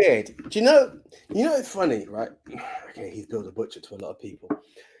 It's weird. Do you know it's funny, right? Okay, he's Bill the Butcher to a lot of people.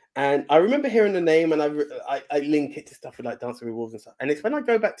 And I remember hearing the name, and I link it to stuff with like Dancing with Wolves and stuff. And it's when I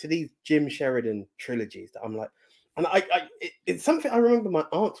go back to these Jim Sheridan trilogies that I'm like, and it's something I remember my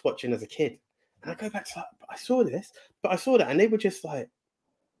aunts watching as a kid. And I go back to like, I saw this, but I saw that, and they were just like,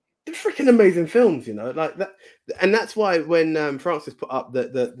 they're freaking amazing films, like that. And that's why when Francis put up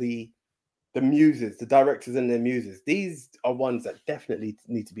the muses, the directors and their muses, these are ones that definitely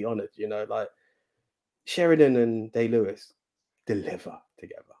need to be honored, like Sheridan and Day-Lewis deliver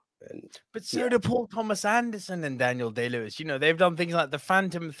together. But so do Paul Thomas Anderson and Daniel Day-Lewis. They've done things like The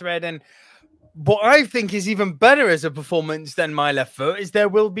Phantom Thread, and what I think is even better as a performance than My Left Foot is There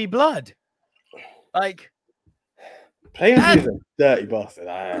Will Be Blood. Like, playing he's a dirty bastard.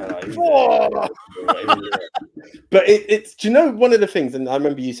 But it's, do you know, one of the things, and I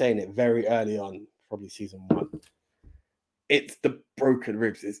remember you saying it very early on, probably season 1. It's the broken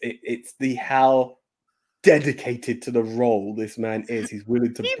ribs. It's the how dedicated to the role this man is. He's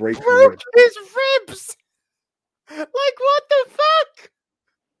willing to break his ribs. Like, what the fuck?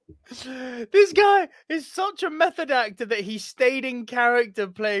 This guy is such a method actor that he stayed in character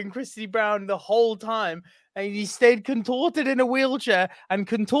playing Christy Brown the whole time, and he stayed contorted in a wheelchair and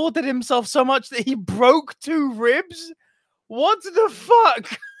contorted himself so much that he broke 2 ribs. What the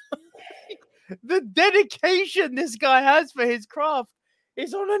fuck? The dedication this guy has for his craft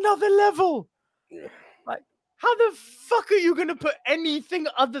is on another level. Like, how the fuck are you going to put anything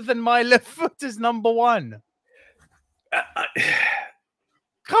other than My Left Foot as number 1?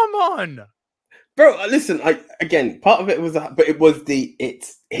 Come on, bro. Listen, part of it was that, but it was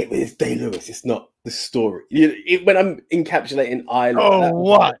Day-Lewis. It's not the story. When I'm encapsulating Ireland.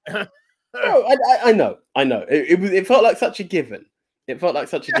 What? Bro, I know. It felt like such a given. It felt like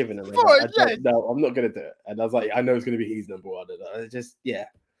such a given. And no, I'm not gonna do it. And I was like, I know it's gonna be he's number 1. And I just, yeah.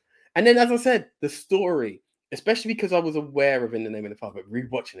 And then, as I said, the story, especially because I was aware of In the Name of the Father,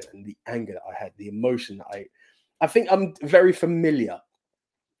 rewatching it and the anger that I had, the emotion that I think I'm very familiar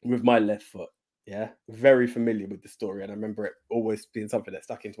with My Left Foot. Yeah, very familiar with the story, and I remember it always being something that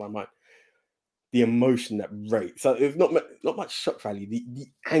stuck into my mind. The emotion that rate. So it was not much shock value. The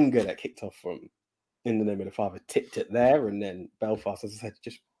anger that kicked off from In the Name of the Father tipped it there, and then Belfast, as I said,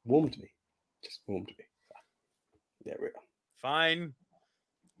 just warmed me. Yeah, real. Fine.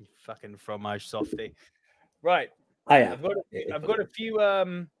 You fucking fromage softy. Right. I am. I've got a few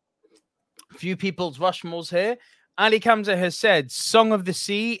people's Rushmores here. Ali Kamza has said Song of the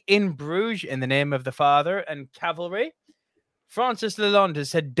Sea, In Bruges, In the Name of the Father, and Cavalry. Francis Lalonde has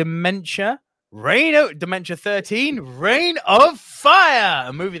said Dementia, Dementia 13, Reign of Fire,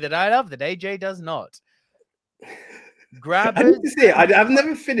 a movie that I love that AJ does not. I need to see it. I've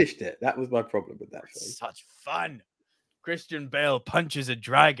never finished it. That was my problem with that film. Such fun. Christian Bale punches a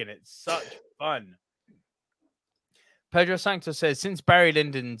dragon. It's such fun. Pedro Sancto says, since Barry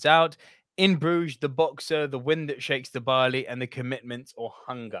Lyndon's out, In Bruges, The Boxer, The Wind That Shakes the Barley, and The Commitment or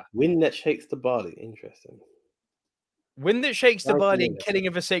Hunger. Wind That Shakes the Barley. Interesting. Wind That Shakes the Barley and Killing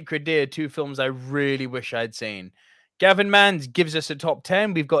of a Sacred Deer, 2 films I really wish I'd seen. Gavin Manns gives us a top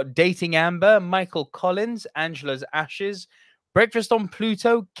 10. We've got Dating Amber, Michael Collins, Angela's Ashes, Breakfast on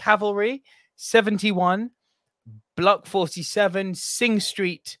Pluto, Cavalry, 71, Block 47, Sing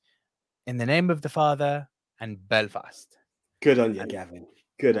Street, In the Name of the Father, and Belfast. Good on you, Gavin.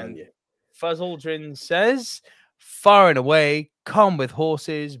 Good on you. Fuzz Aldrin says, Far and Away, Calm with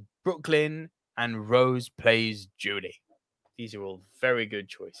Horses, Brooklyn, and Rose Plays Judy. These are all very good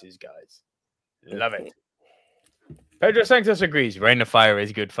choices, guys. Love it. Pedro Sanctos agrees. Reign of Fire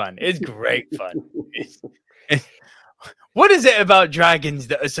is good fun. It's great fun. What is it about dragons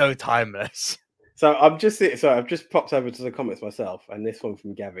that are so timeless? So I've just popped over to the comments myself, and this one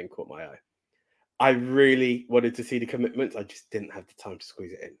from Gavin caught my eye. I really wanted to see The Commitment. I just didn't have the time to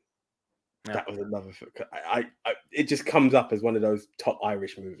squeeze it in. Yeah. That was another. It just comes up as one of those top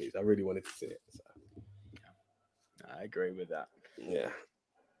Irish movies. I really wanted to see it. So. I agree with that. Yeah.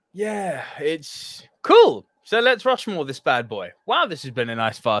 Yeah, it's cool. So let's Rushmore this bad boy. Wow, this has been a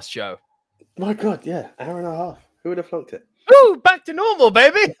nice fast show. My God, yeah, hour and a half. Who would have flunked it? Ooh, back to normal,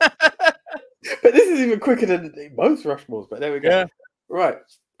 baby. But this is even quicker than most Rushmores. But there we go. Yeah. Right.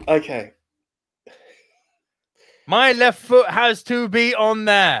 Okay. My left foot has to be on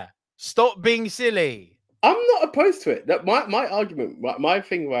there. Stop being silly. I'm not opposed to it. That my argument, my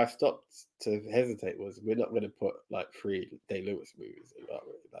thing where I stopped to hesitate was we're not going to put like 3 Day-Lewis movies. Like,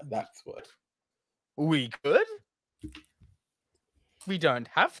 that's what. We could. We don't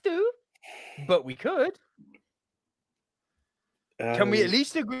have to, but we could. Can we at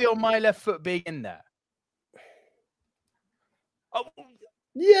least agree on my left foot being in there? Oh,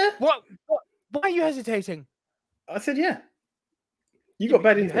 Yeah. what? Why are you hesitating? I said yeah. You got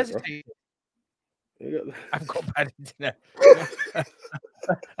bad You internet, bro. hesitated. You got- I've got bad internet.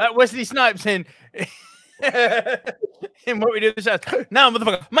 Wesley Snipes in What We Do in the Shadows. Now,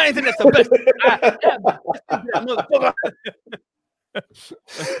 motherfucker, my internet's the best. Motherfucker.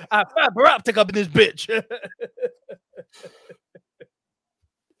 I fiber optic up in this bitch.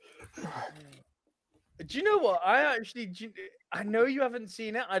 Do you know what? I know you haven't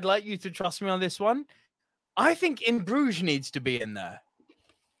seen it. I'd like you to trust me on this one. I think In Bruges needs to be in there.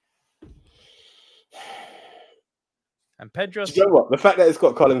 And Pedro. Do you know what? The fact that it's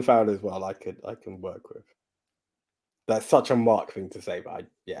got Colin Farrell as well, I can work with. That's such a Mark thing to say, but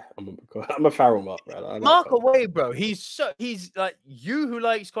I'm a Farrell Mark, man. I like Mark Colin. away, bro. He's like you who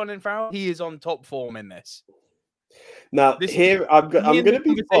likes Colin Farrell. He is on top form in this. Now here I'm going to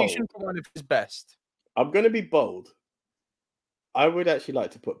be bold. For one of his best. I'm going to be bold. I would actually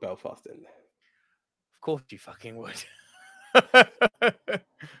like to put Belfast in there. Of course you fucking would.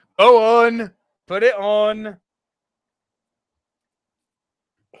 Go on. Put it on.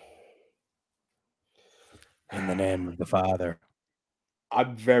 In the name of the Father.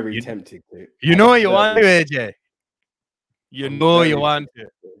 I'm very tempted to. You know you want to, AJ. You know you want to.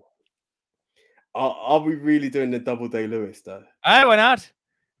 Are we really doing the double Day-Lewis though? Why not?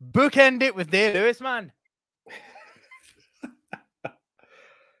 Bookend it with Day-Lewis, man.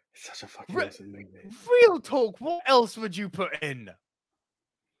 It's such a fucking awesome movie. Real talk. What else would you put in?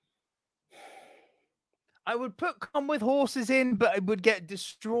 I would put Come With Horses in, but it would get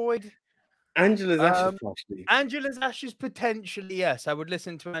destroyed. Angela's Ashes, actually. Angela's Ashes, potentially, yes. I would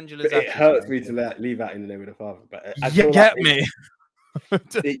listen to Angela's But Ashes. it hurts me to leave out In the Name of the Father. But You get me.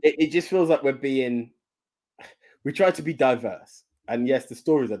 It just feels like we try to be diverse. And yes, the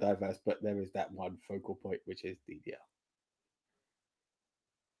stories are diverse, but there is that one focal point, which is DDL.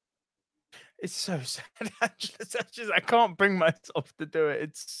 It's so sad. Angela's Ashes, I can't bring myself to do it.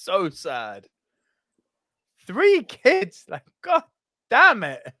 It's so sad. 3 kids. Like, God damn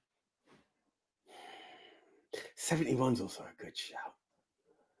it. 71's also a good shout.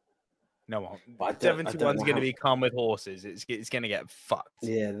 No, But 71's going to be Come With Horses. It's going to get fucked.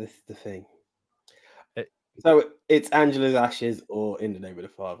 Yeah, this is the thing. So it's Angela's Ashes or In the Name of the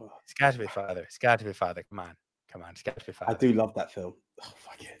Father. It's got to be Father. It's got to be Father. Come on. It's got to be Father. I do love that film. Oh,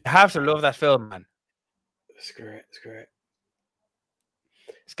 fuck it. You have to love that film, man. Screw it.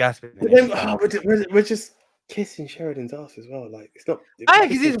 It's got to be. But then, we're just kissing Sheridan's ass as well. Like, it's not. Because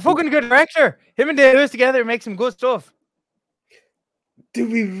he's a fucking good director. Him and Day-Lewis together make some good stuff. Do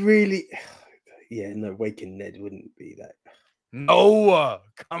we really? Yeah, no. Waking Ned wouldn't be that. No,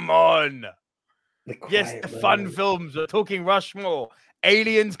 come on. Yes, Quiet the Man. fun films. We're talking Rushmore.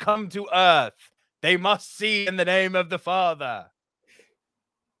 Aliens come to Earth. They must see In the Name of the Father.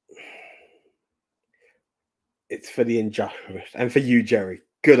 It's for the injustice and for you, Jerry.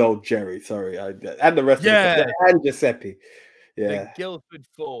 Good old Jerry. Sorry, and the rest of the and Giuseppe. Yeah, The Guildford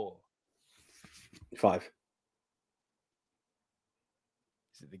 4. 5.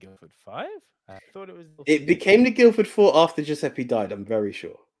 Is it the Guildford 5? I thought it was. It became the Guildford 4 after Giuseppe died. I'm very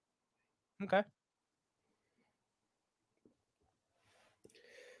sure. Okay.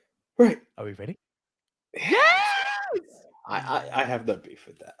 Right. Are we ready? Yes. I have no beef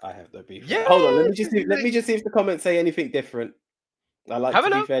with that. I have no beef. Yeah. Hold on. Let me just see if the comments say anything different. I like to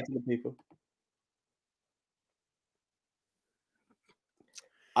be fair to the people.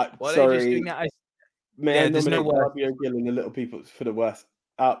 Sorry. Man, there's no Fabio Gill and the Little People for the worst.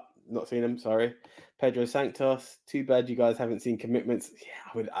 Not seen them. Sorry. Pedro Sanctos. Too bad you guys haven't seen Commitments.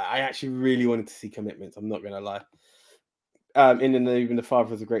 Yeah, I actually really wanted to see Commitments. I'm not going to lie. In the Name of the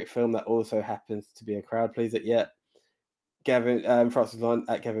Father is a great film that also happens to be a crowd pleaser. Yeah. Gavin, Francis Lyon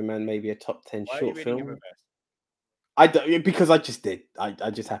at Gavin Mann, maybe a top 10 short film. I don't, because I just did.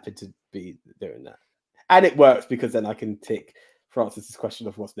 I just happened to be doing that, and it works because then I can tick Francis's question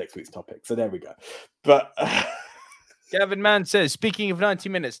of what's next week's topic. So there we go. But Gavin Mann says, speaking of 90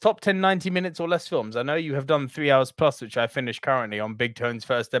 minutes, top 10 90 minutes or less films. I know you have done 3 hours plus, which I finished currently on Big Tone's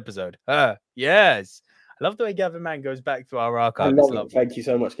first episode. Yes. I love the way Gavin Mann goes back to our I archive. love it. Thank you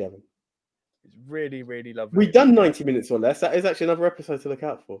so much, Gavin. It's really, really lovely. We've done 90 minutes or less. That is actually another episode to look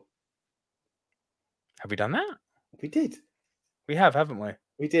out for. Have we done that? We did. We have, haven't we?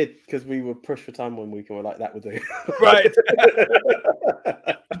 We did, because we were pushed for time one week and we're like, that will do. Right.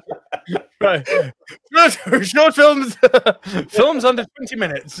 Right. Short films. Films under 20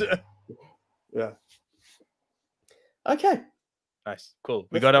 minutes. Yeah. Okay. Nice. Cool.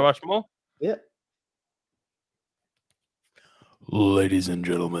 We Let's got our go. Rushmore? Yeah. Ladies and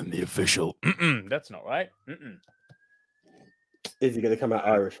gentlemen, the official. That's not right. Is he going to come out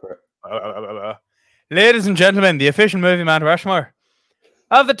Irish for it? Ladies and gentlemen, the official movie Mount Rushmore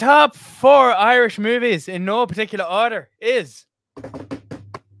of the top 4 Irish movies in no particular order is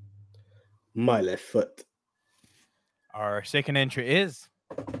My Left Foot. our second entry is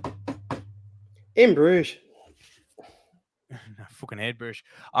In Bruges. fucking head brush.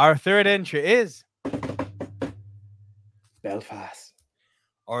 Our third entry is Belfast.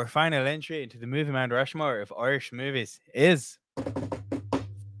 our final entry into the movie Mount Rushmore of Irish movies is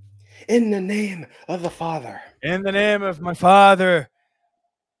In the Name of the Father. In the Name of My Father,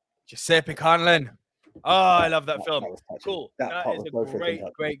 Giuseppe Conlon. Oh, I love that film. was touching. Cool. That That part is was a so freaking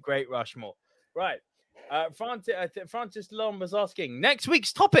touching. great Rushmore. Right. Francis Long was asking, next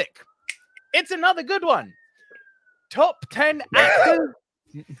week's topic. It's another good one. Top 10 actors.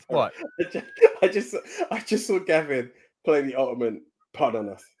 What? I just saw Gavin play the ultimate pun on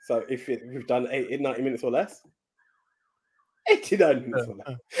us. So if we've done 90 minutes or less, 89 minutes or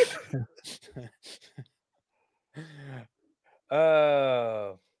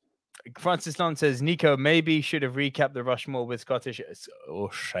less. Francis Long says Nico maybe should have recapped the Rushmore with Scottish. Oh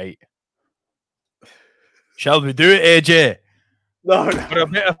shite! Shall we do it, AJ? No, For a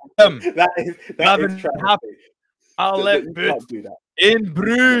bit of film. that is Gavin, travesty. I'll You let can't Boots do that. in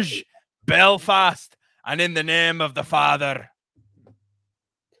Bruges, Belfast, and In the Name of the Father.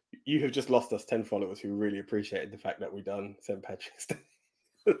 You have just lost us 10 followers who really appreciated the fact that we done St. Patrick's Day.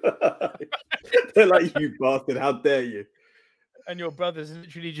 They're like, you bastard, how dare you? And your brother's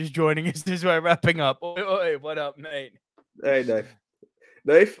literally just joining us as we're wrapping up. Oi, what up, mate? Hey, Dave.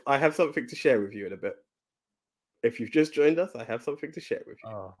 Dave, I have something to share with you in a bit. If you've just joined us, I have something to share with you.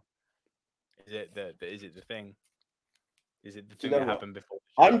 Oh, is it the thing? Is it the you thing know that what? happened before?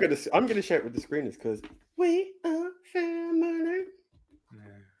 the show? I'm gonna share it with the screeners because we are family. Yeah.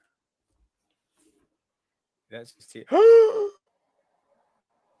 That's just it.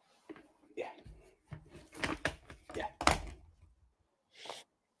 Yeah. Yeah.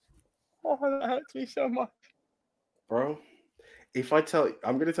 Oh, that hurts me so much. Bro, if I'm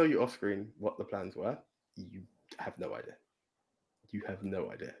gonna tell you off screen what the plans were, you have no idea. You have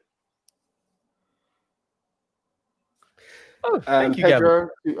no idea. Oh, thank you, Gavin. Pedro,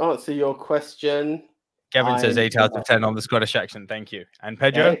 to answer your question. Gavin says I'm 8 out of 10 on the Scottish accent. Thank you. And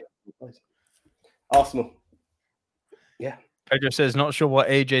Pedro? Hey, Arsenal. Yeah. Pedro says, not sure what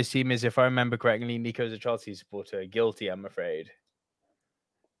AJ's team is. If I remember correctly, Nico's a Chelsea supporter. Guilty, I'm afraid.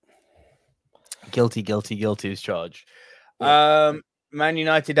 Guilty is charged. Yeah. Man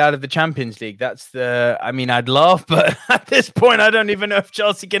United out of the Champions League. I'd laugh, but at this point, I don't even know if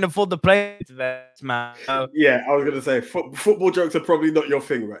Chelsea can afford the play to that, man. Yeah, I was going to say, football jokes are probably not your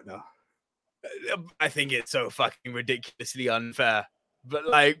thing right now. I think it's so fucking ridiculously unfair. But,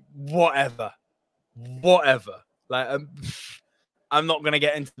 like, whatever. Like, I'm not going to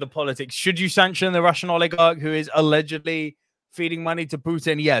get into the politics. Should you sanction the Russian oligarch who is allegedly feeding money to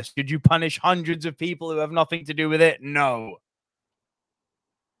Putin? Yes. Should you punish hundreds of people who have nothing to do with it? No.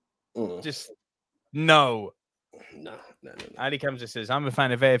 Just no. No. Ali Kamsa says, I'm a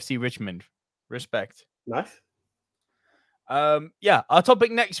fan of AFC Richmond. Respect. Nice. Yeah, our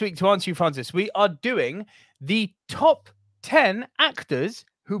topic next week, to answer you, Francis, we are doing the top 10 actors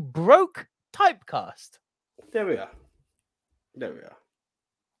who broke typecast. There we are.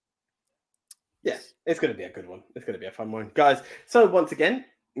 Yes, it's going to be a good one. It's going to be a fun one. Guys, so once again,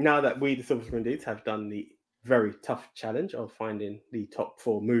 now that we, the Silver Screen Dudes, have done the very tough challenge of finding the top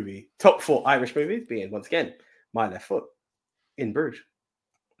four Irish movies, being once again My Left Foot, In Bruges,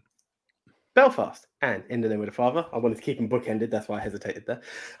 Belfast, and In the Name of the Father. I wanted to keep them bookended, that's why I hesitated there.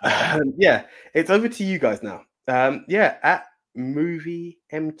 Yeah, it's over to you guys now. At Movie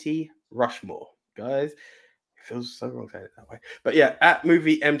MT Rushmore, guys. It feels so wrong saying it that way, but yeah, at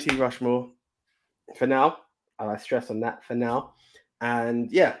Movie MT Rushmore for now. I stress on that for now,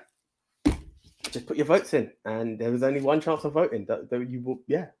 and yeah. just put your votes in, and there was only one chance of voting. That you will,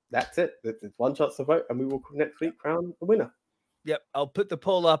 that's it. There's one chance to vote, and we will next week crown the winner. Yep, I'll put the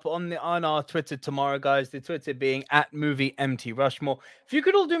poll up on our Twitter tomorrow, guys. The Twitter being @MovieMT_Rushmore. If you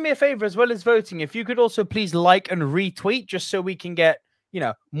could all do me a favor as well as voting, if you could also please like and retweet, just so we can get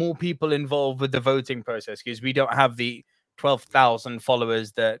more people involved with the voting process, because we don't have the 12,000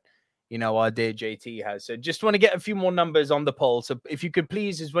 followers that our dear JT has. So just want to get a few more numbers on the poll. So if you could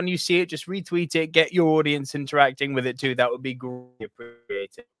please, is when you see it, just retweet it, get your audience interacting with it too. That would be greatly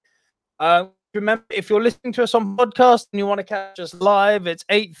appreciated. Remember, if you're listening to us on podcast and you want to catch us live, it's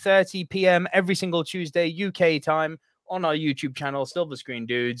 8:30 p.m. every single Tuesday, UK time, on our YouTube channel, Silver Screen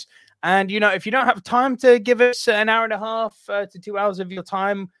Dudes. And, if you don't have time to give us an hour and a half to 2 hours of your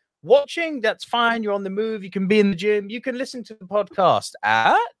time watching, that's fine. You're on the move. You can be in the gym. You can listen to the podcast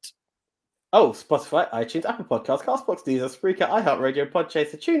at... Spotify, iTunes, Apple Podcasts, Castbox, Deezer, Spreaker, iHeartRadio,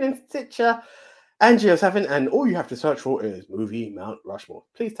 Podchaser, TuneIn, Stitcher, and Geo7, and all you have to search for is Movie Mount Rushmore.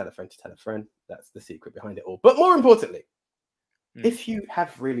 Please tell a friend to tell a friend. That's the secret behind it all. But more importantly, if you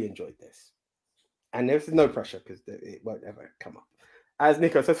have really enjoyed this, and there's no pressure because it won't ever come up, as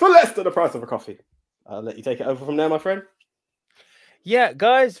Nico says, for less than the price of a coffee. I'll let you take it over from there, my friend. Yeah,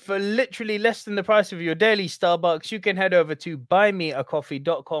 guys, for literally less than the price of your daily Starbucks, you can head over to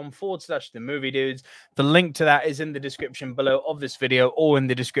buymeacoffee.com/themoviedudes. The link to that is in the description below of this video or in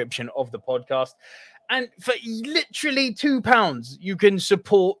the description of the podcast. And for literally £2, you can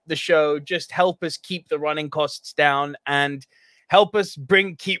support the show, just help us keep the running costs down and help us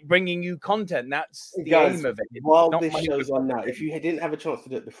keep bringing you content. That's the aim of it. While this show's on now, if you didn't have a chance to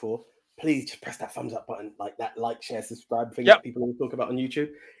do it before, please just press that thumbs up button, like that share, subscribe thing that people talk about on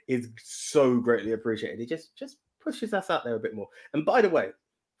YouTube is so greatly appreciated. It just pushes us out there a bit more. And by the way,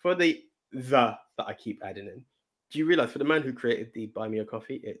 for the that I keep adding in, do you realize for the man who created the Buy Me a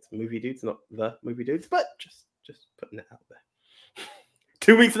Coffee, it's Movie Dudes, not the Movie Dudes, but just putting it out there.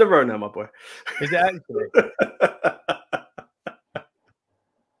 2 weeks in a row now, my boy. Is it actually?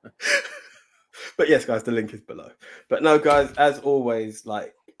 But yes, guys, the link is below. But no, guys, as always,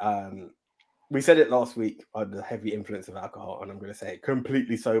 we said it last week on the heavy influence of alcohol, and I'm going to say it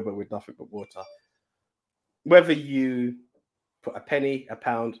completely sober with nothing but water. Whether you put a penny, a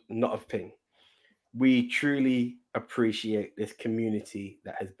pound, not a thing, we truly appreciate this community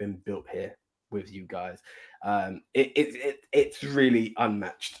that has been built here with you guys. It's really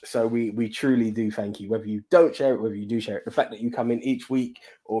unmatched. So we truly do thank you. Whether you don't share it, whether you do share it, the fact that you come in each week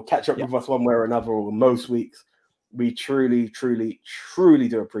or catch up with us one way or another, or most weeks, we truly, truly, truly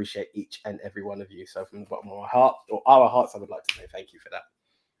do appreciate each and every one of you. So from the bottom of our hearts, I would like to say thank you for that.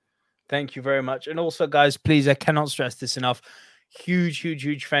 Thank you very much. And also, guys, please, I cannot stress this enough.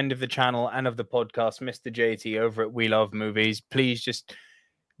 Huge friend of the channel and of the podcast, Mr. JT over at We Love Movies. Please just...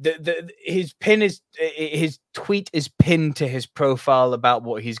 his tweet is pinned to his profile about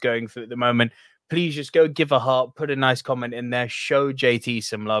what he's going through at the moment. Please just go give a heart, put a nice comment in there, show JT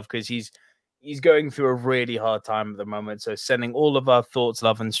some love, because he's going through a really hard time at the moment. So sending all of our thoughts,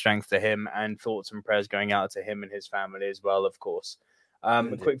 love, and strength to him, and thoughts and prayers going out to him and his family as well, of course.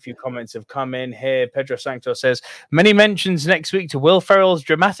 A quick few comments have come in here. Pedro Sanctor says, many mentions next week to Will Ferrell's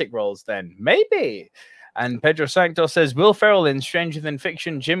dramatic roles then. Maybe. And Pedro Sanctor says, Will Ferrell in Stranger Than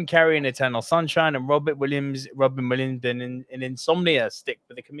Fiction, Jim Carrey in Eternal Sunshine, and Robin Williams in Insomnia stick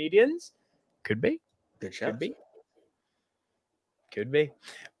for the comedians. Could be. Good shout. Could be.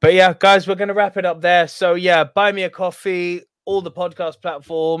 But yeah, guys, we're going to wrap it up there. So yeah, buy me a coffee, all the podcast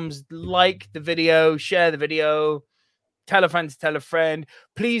platforms, like the video, share the video, tell a friend to tell a friend.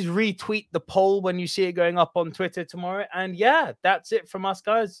 Please retweet the poll when you see it going up on Twitter tomorrow. And yeah, that's it from us,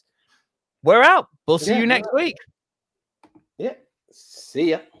 guys. We're out. We'll see you next week. Yeah.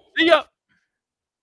 See ya. See ya.